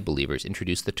identity believers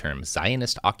introduced the term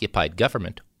Zionist-occupied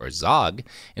government, or ZOG,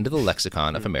 into the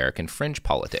lexicon of American fringe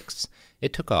politics.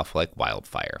 It took off like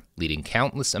wildfire, leading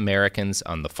countless Americans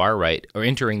on the far right, or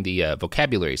entering the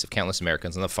vocabularies of countless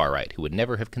Americans on the far right who would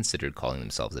never have considered calling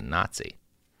themselves a Nazi.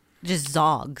 Just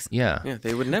zogs. Yeah. Yeah,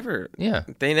 they would never. Yeah.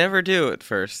 They never do at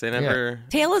first. They never. Yeah.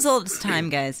 Tale as old as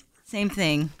time, guys. Same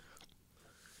thing.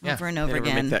 Over and over they never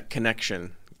again. Make that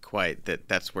connection quite.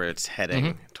 That's where it's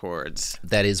heading towards.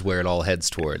 That is where it all heads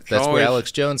toward. That's where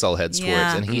Alex Jones all heads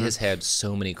towards. And he has had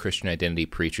so many Christian identity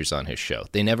preachers on his show.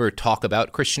 They never talk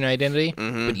about Christian identity,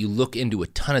 but you look into a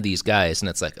ton of these guys, and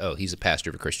it's like, oh, he's a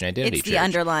pastor of a Christian identity church. It's the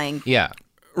underlying. Yeah.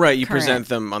 Right, you present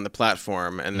them on the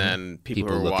platform, and then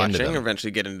people who are watching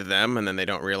eventually get into them, and then they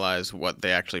don't realize what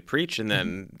they actually preach, and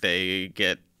then they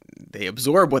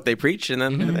absorb what they preach, and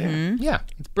then there they are. Yeah,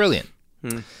 it's brilliant.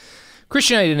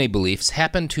 Christian identity beliefs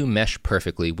happen to mesh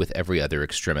perfectly with every other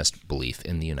extremist belief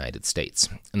in the United States.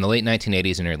 In the late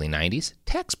 1980s and early 90s,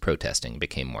 tax protesting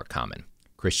became more common.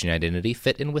 Christian identity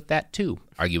fit in with that too,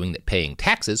 arguing that paying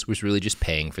taxes was really just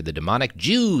paying for the demonic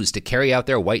Jews to carry out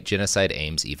their white genocide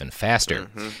aims even faster.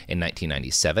 In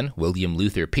 1997, William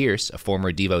Luther Pierce, a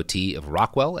former devotee of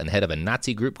Rockwell and head of a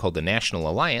Nazi group called the National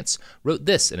Alliance, wrote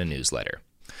this in a newsletter.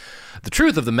 The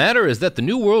truth of the matter is that the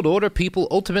New World Order people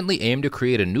ultimately aim to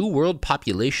create a new world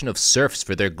population of serfs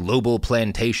for their global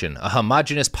plantation, a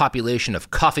homogeneous population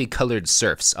of coffee-colored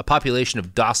serfs, a population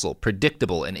of docile,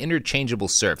 predictable, and interchangeable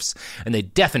serfs, and they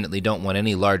definitely don't want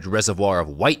any large reservoir of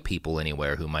white people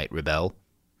anywhere who might rebel.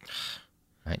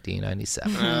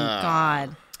 1997.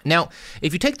 God. Now,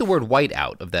 if you take the word white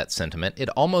out of that sentiment, it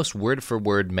almost word for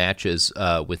word matches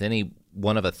with any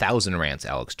one of 1,000 rants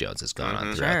Alex Jones has gone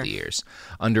on throughout the years.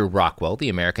 Under Rockwell, the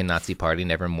American Nazi Party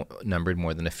never numbered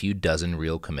more than a few dozen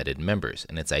real committed members,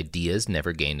 and its ideas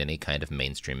never gained any kind of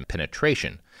mainstream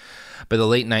penetration. By the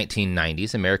late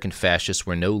 1990s, American fascists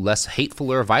were no less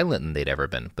hateful or violent than they'd ever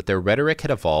been, but their rhetoric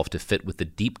had evolved to fit with the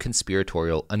deep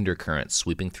conspiratorial undercurrent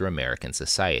sweeping through American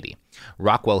society.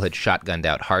 Rockwell had shotgunned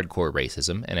out hardcore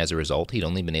racism, and as a result, he'd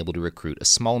only been able to recruit a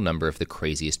small number of the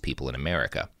craziest people in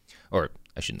America. Or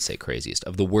I shouldn't say craziest,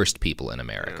 of the worst people in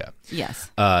America.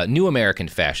 Yes. New American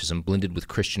fascism, blended with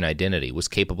Christian identity, was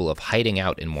capable of hiding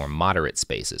out in more moderate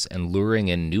spaces and luring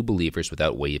in new believers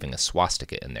without waving a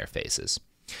swastika in their faces.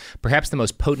 Perhaps the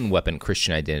most potent weapon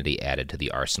Christian identity added to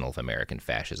the arsenal of American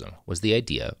fascism was the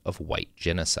idea of white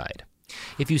genocide.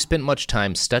 If you spent much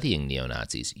time studying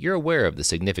neo-Nazis, you're aware of the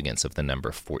significance of the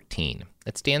number 14.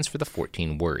 It stands for the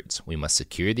 14 words: we must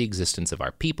secure the existence of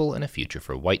our people and a future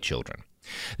for white children.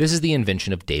 This is the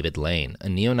invention of David Lane, a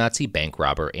neo-Nazi bank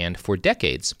robber and, for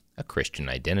decades, a Christian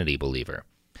identity believer.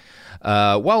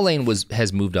 While Lane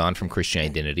has moved on from Christian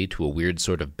identity to a weird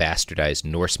sort of bastardized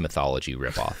Norse mythology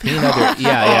ripoff. He and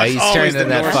other, he's turning into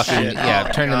that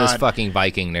fucking, turning into this fucking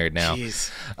Viking nerd now.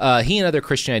 He and other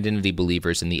Christian identity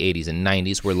believers in the 80s and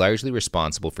 90s were largely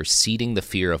responsible for seeding the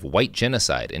fear of white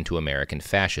genocide into American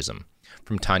fascism.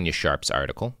 From Tanya Sharp's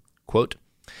article, quote,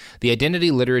 "The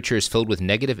identity literature is filled with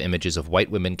negative images of white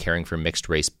women caring for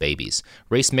mixed-race babies.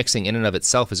 Race mixing in and of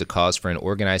itself is a cause for an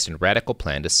organized and radical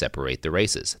plan to separate the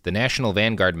races. The National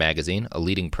Vanguard magazine, a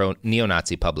leading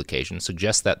pro-neo-Nazi publication,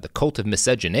 suggests that the cult of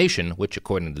miscegenation, which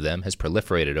according to them has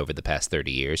proliferated over the past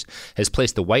 30 years, has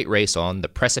placed the white race on the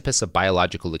precipice of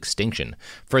biological extinction.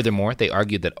 Furthermore, they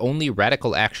argued that only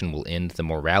radical action will end the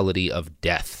morality of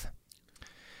death."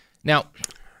 Now,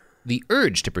 the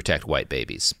urge to protect white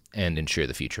babies and ensure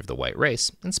the future of the white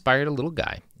race inspired a little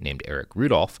guy named Eric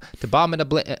Rudolph to bomb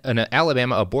an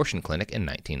Alabama abortion clinic in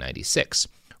 1996.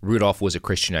 Rudolph was a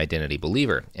Christian identity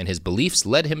believer, and his beliefs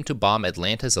led him to bomb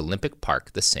Atlanta's Olympic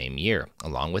Park the same year,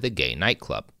 along with a gay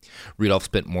nightclub. Rudolph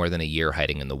spent more than a year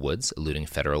hiding in the woods, eluding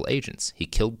federal agents. He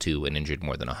killed 2 and injured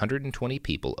more than 120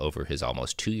 people over his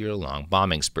almost 2-year-long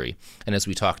bombing spree. And as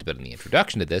we talked about in the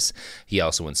introduction to this, he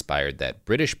also inspired that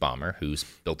British bomber who's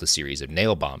built a series of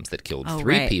nail bombs that killed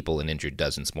 3 people and injured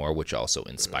dozens more, which also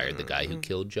inspired the guy who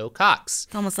killed Joe Cox.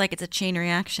 It's almost like it's a chain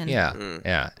reaction.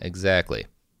 Yeah, exactly.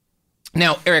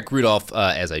 Now, Eric Rudolph,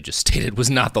 as I just stated, was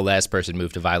not the last person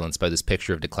moved to violence by this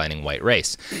picture of declining white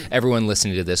race. Everyone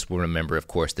listening to this will remember, of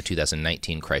course, the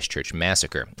 2019 Christchurch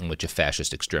massacre, in which a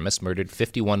fascist extremist murdered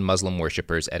 51 Muslim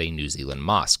worshippers at a New Zealand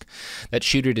mosque. That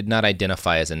shooter did not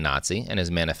identify as a Nazi, and his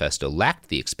manifesto lacked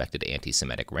the expected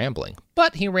anti-Semitic rambling,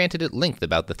 but he ranted at length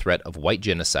about the threat of white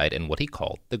genocide and what he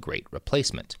called the Great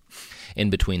Replacement. In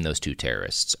between those 2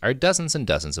 terrorists are dozens and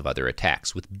dozens of other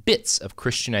attacks with bits of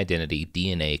Christian identity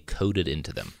DNA coded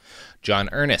into them. John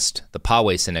Earnest, the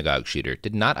Poway synagogue shooter,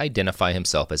 did not identify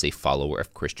himself as a follower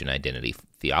of Christian identity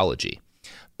theology.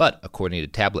 But, according to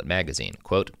Tablet magazine,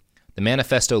 quote, "The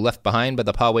manifesto left behind by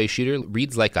the Poway shooter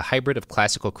reads like a hybrid of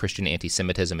classical Christian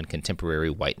anti-Semitism and contemporary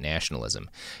white nationalism.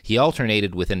 He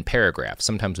alternated within paragraphs,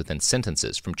 sometimes within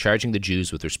sentences, from charging the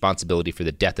Jews with responsibility for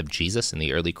the death of Jesus and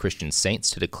the early Christian saints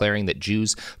to declaring that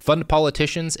Jews fund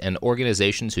politicians and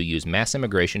organizations who use mass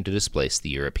immigration to displace the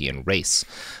European race.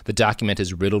 The document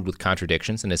is riddled with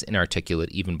contradictions and is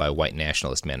inarticulate even by white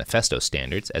nationalist manifesto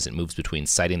standards, as it moves between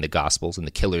citing the Gospels and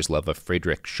the killer's love of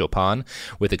Friedrich Chopin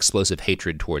with explosive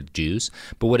hatred toward Jews,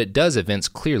 but what it does evince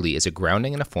clearly is a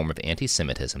grounding in a form of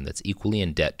anti-Semitism that's equally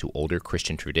in debt to older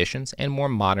Christian traditions and more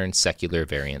modern secular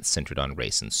variants centered on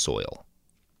race and soil."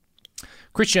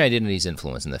 Christian identity's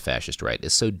influence in the fascist right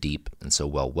is so deep and so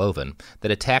well woven that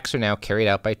attacks are now carried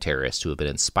out by terrorists who have been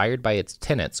inspired by its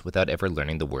tenets without ever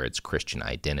learning the words Christian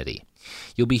identity.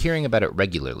 You'll be hearing about it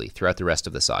regularly throughout the rest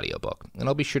of this audiobook, and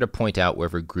I'll be sure to point out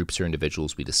wherever groups or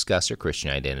individuals we discuss are Christian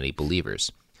identity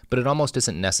believers. But it almost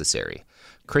isn't necessary.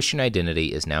 Christian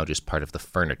identity is now just part of the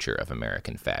furniture of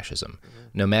American fascism.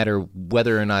 No matter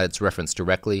whether or not it's referenced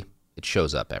directly, it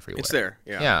shows up everywhere. It's there,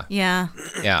 yeah. Yeah.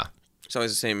 It's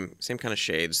always the same kind of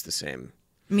shades, the same.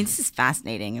 I mean, this is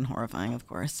fascinating and horrifying, of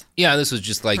course. Yeah, this was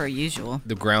just like per usual.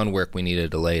 The groundwork we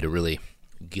needed to lay to really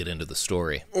get into the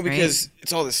story. Well, because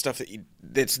it's all this stuff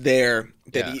that's there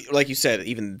that, like you said,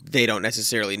 even they don't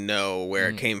necessarily know where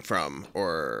it came from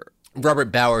or...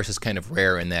 Robert Bowers is kind of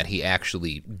rare in that he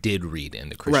actually did read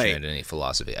into Christian identity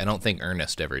philosophy. I don't think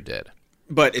Ernest ever did.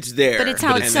 But it's there. But it's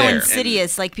how it's so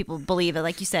insidious. Like, people believe it.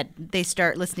 Like you said, they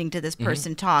start listening to this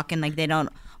person talk, and like they don't,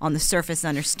 on the surface,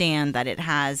 understand that it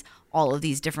has all of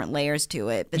these different layers to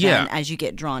it. But then as you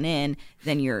get drawn in,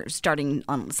 then you're starting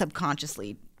on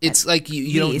subconsciously. It's like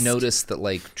you don't notice that,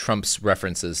 like, Trump's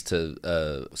references to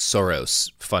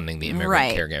Soros funding the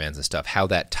immigrant caravans and stuff, how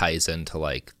that ties into,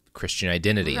 like, Christian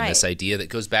identity and this idea that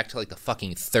goes back to, like, the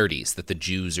fucking 30s that the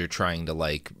Jews are trying to,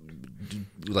 like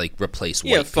replace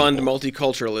white fund people.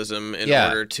 Multiculturalism in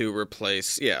order to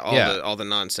replace all the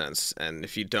nonsense. And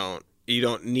if you don't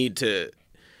need to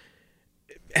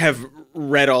have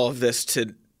read all of this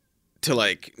to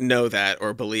like know that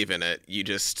or believe in it. You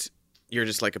just you're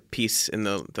just like a piece in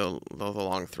the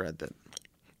long thread that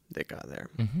they got there.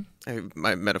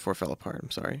 My metaphor fell apart. I'm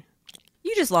sorry.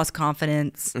 You just lost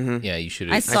confidence. Yeah, you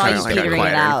should. I saw you petering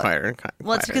it out.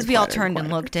 Well, it's because we all turned and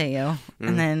looked at you,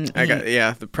 and then I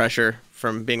got the pressure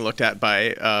from being looked at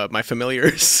by my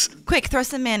familiars. Quick, throw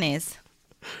some mayonnaise.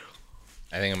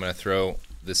 I think I'm gonna throw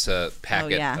this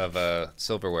packet of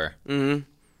silverware.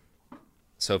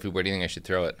 Sophie, where do you think I should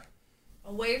throw it?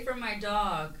 Away from my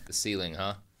dog. The ceiling,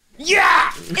 huh?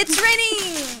 Yeah! It's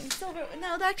raining! Silver.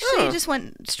 No, actually, you just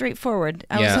went straight forward.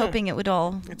 I was hoping it would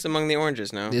all... It's among the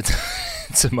oranges now.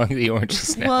 It's among the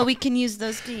oranges now. Well, we can use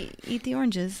those to eat the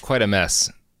oranges. Quite a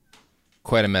mess.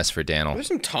 Quite a mess for Daniel. There's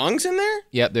some tongs in there?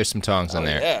 Yep, there's some tongs in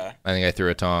there. Yeah. I think I threw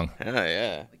a tong. Oh,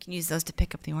 yeah. We can use those to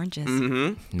pick up the oranges.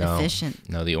 No. Efficient.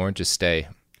 No, the oranges stay.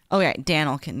 Oh, yeah,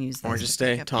 Daniel can use those. Oranges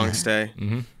stay, tongs stay.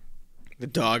 The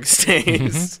dog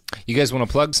stays. You guys want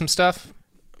to plug some stuff?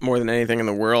 More than anything in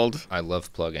the world. I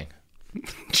love plugging.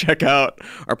 Check out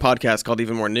our podcast called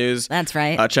Even More News. That's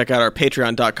right. Check out our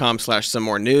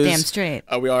patreon.com/somemorenews. Damn straight.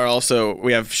 We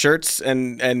have shirts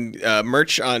and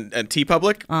merch on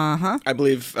TeePublic. I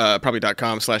believe probably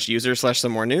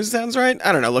 .com/user/somemorenews sounds right.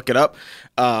 I don't know. Look it up.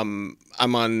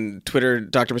 I'm on Twitter,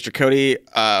 Dr. Mr. Cody.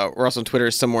 We're also on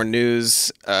Twitter, Some More News.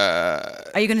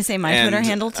 Are you going to say my Twitter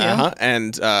handle too?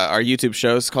 And our YouTube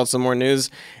show is called Some More News.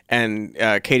 And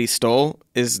Katie Stoll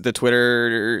is the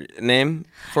Twitter name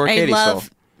for Katie Stoll. I love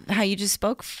how you just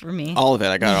spoke for me. All of it.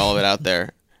 I got all of it out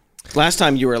there. Last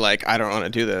time you were like, I don't want to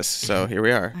do this. So here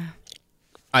we are.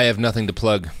 I have nothing to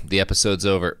plug. The episode's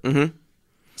over.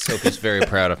 Sophie's very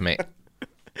proud of me.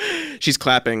 She's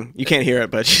clapping. You can't hear it,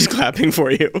 but she's clapping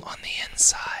for you. On the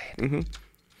inside.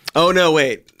 Oh, no,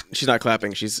 wait. She's not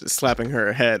clapping. She's slapping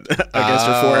her head against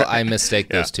her forehead. I mistake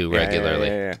those two regularly.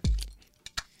 Yeah.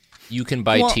 You can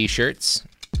buy T-shirts.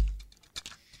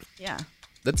 Yeah.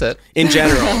 That's it. In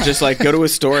general. Just like go to a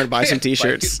store and buy some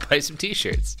T-shirts. Buy some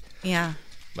T-shirts. Yeah.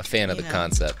 I'm a fan of the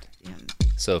concept. Yeah.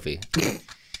 Sophie,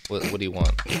 what do you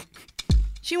want?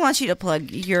 She wants you to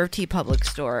plug your TeePublic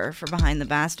store for Behind the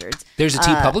Bastards. There's a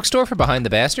TeePublic store for Behind the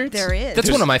Bastards? There is. That's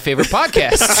one of my favorite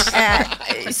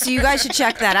podcasts. So you guys should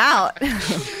check that out.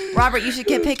 Robert, you should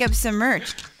pick up some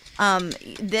merch.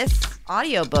 This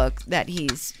audiobook that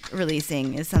he's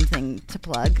releasing is something to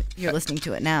plug. You're listening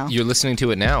to it now. You're listening to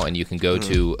it now, and you can go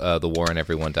to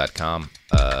thewarandeveryone.com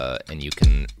and you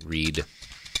can read,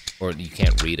 or you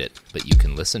can't read it, but you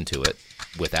can listen to it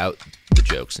without the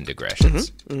jokes and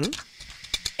digressions.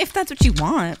 If that's what you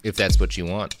want. If that's what you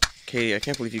want. Katie, I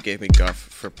can't believe you gave me guff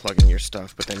for plugging your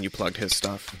stuff, but then you plugged his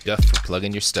stuff. Guff for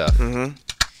plugging your stuff.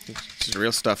 She's a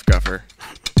real stuff guffer.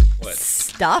 What?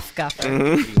 Stuff guffer. What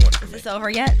do you want from Is this over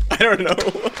yet? I don't know.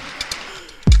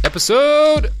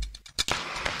 Episode.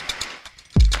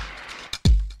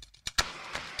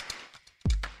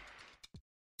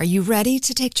 Are you ready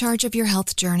to take charge of your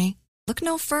health journey? Look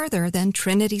no further than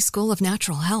Trinity School of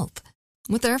Natural Health.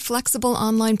 With their flexible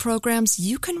online programs,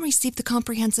 you can receive the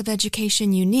comprehensive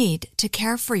education you need to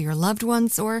care for your loved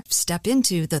ones or step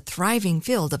into the thriving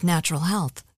field of natural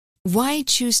health. Why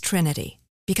choose Trinity?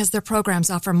 Because their programs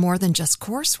offer more than just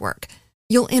coursework.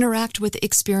 You'll interact with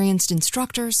experienced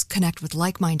instructors, connect with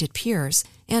like-minded peers,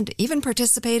 and even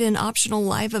participate in optional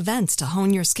live events to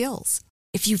hone your skills.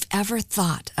 If you've ever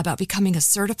thought about becoming a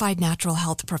certified natural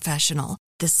health professional,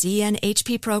 the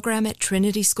CNHP program at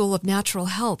Trinity School of Natural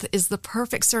Health is the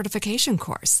perfect certification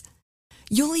course.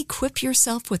 You'll equip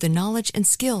yourself with the knowledge and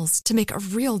skills to make a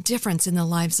real difference in the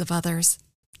lives of others.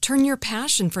 Turn your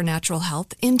passion for natural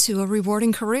health into a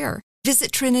rewarding career.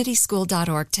 Visit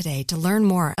trinityschool.org today to learn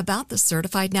more about the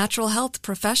Certified Natural Health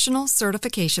Professional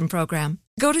Certification Program.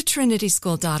 Go to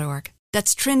trinityschool.org.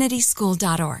 That's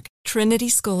trinityschool.org. Trinity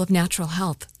School of Natural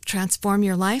Health. Transform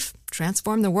your life,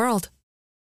 transform the world.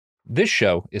 This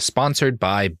show is sponsored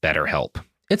by BetterHelp.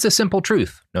 It's a simple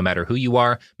truth. No matter who you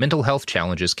are, mental health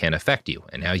challenges can affect you,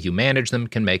 and how you manage them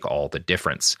can make all the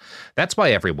difference. That's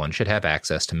why everyone should have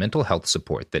access to mental health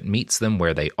support that meets them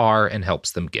where they are and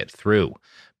helps them get through.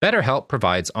 BetterHelp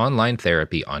provides online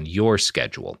therapy on your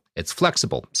schedule. It's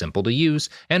flexible, simple to use,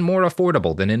 and more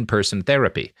affordable than in-person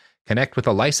therapy. Connect with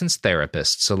a licensed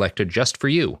therapist selected just for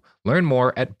you. Learn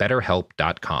more at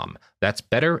BetterHelp.com. That's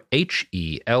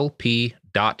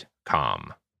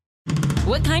BetterHelp.com.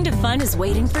 What kind of fun is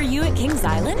waiting for you at Kings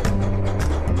Island?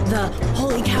 The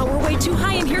holy cow, we're way too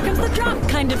high and here comes the drop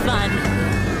kind of fun.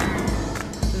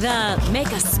 The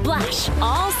make a splash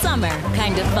all summer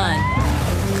kind of fun.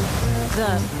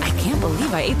 The I can't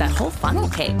believe I ate that whole funnel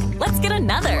cake. Let's get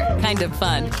another kind of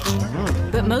fun.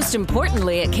 But most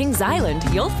importantly, at Kings Island,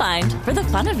 you'll find for the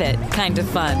fun of it kind of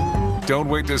fun. Don't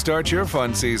wait to start your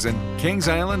fun season. Kings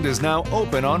Island is now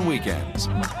open on weekends.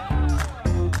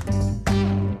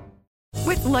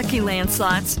 With Lucky Land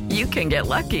Slots, you can get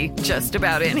lucky just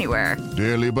about anywhere.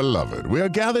 Dearly beloved, we are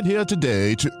gathered here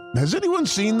today to... Has anyone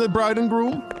seen the bride and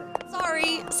groom?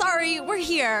 Sorry, we're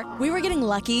here. We were getting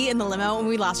lucky in the limo and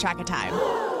we lost track of time.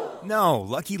 No,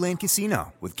 Lucky Land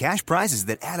Casino, with cash prizes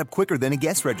that add up quicker than a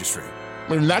guest registry.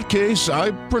 In that case,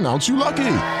 I pronounce you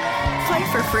lucky.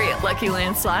 Play for free at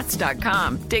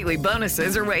LuckyLandSlots.com. Daily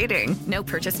bonuses are waiting. No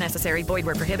purchase necessary. Void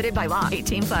where prohibited by law.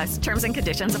 18+. Terms and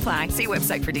conditions apply. See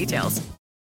website for details.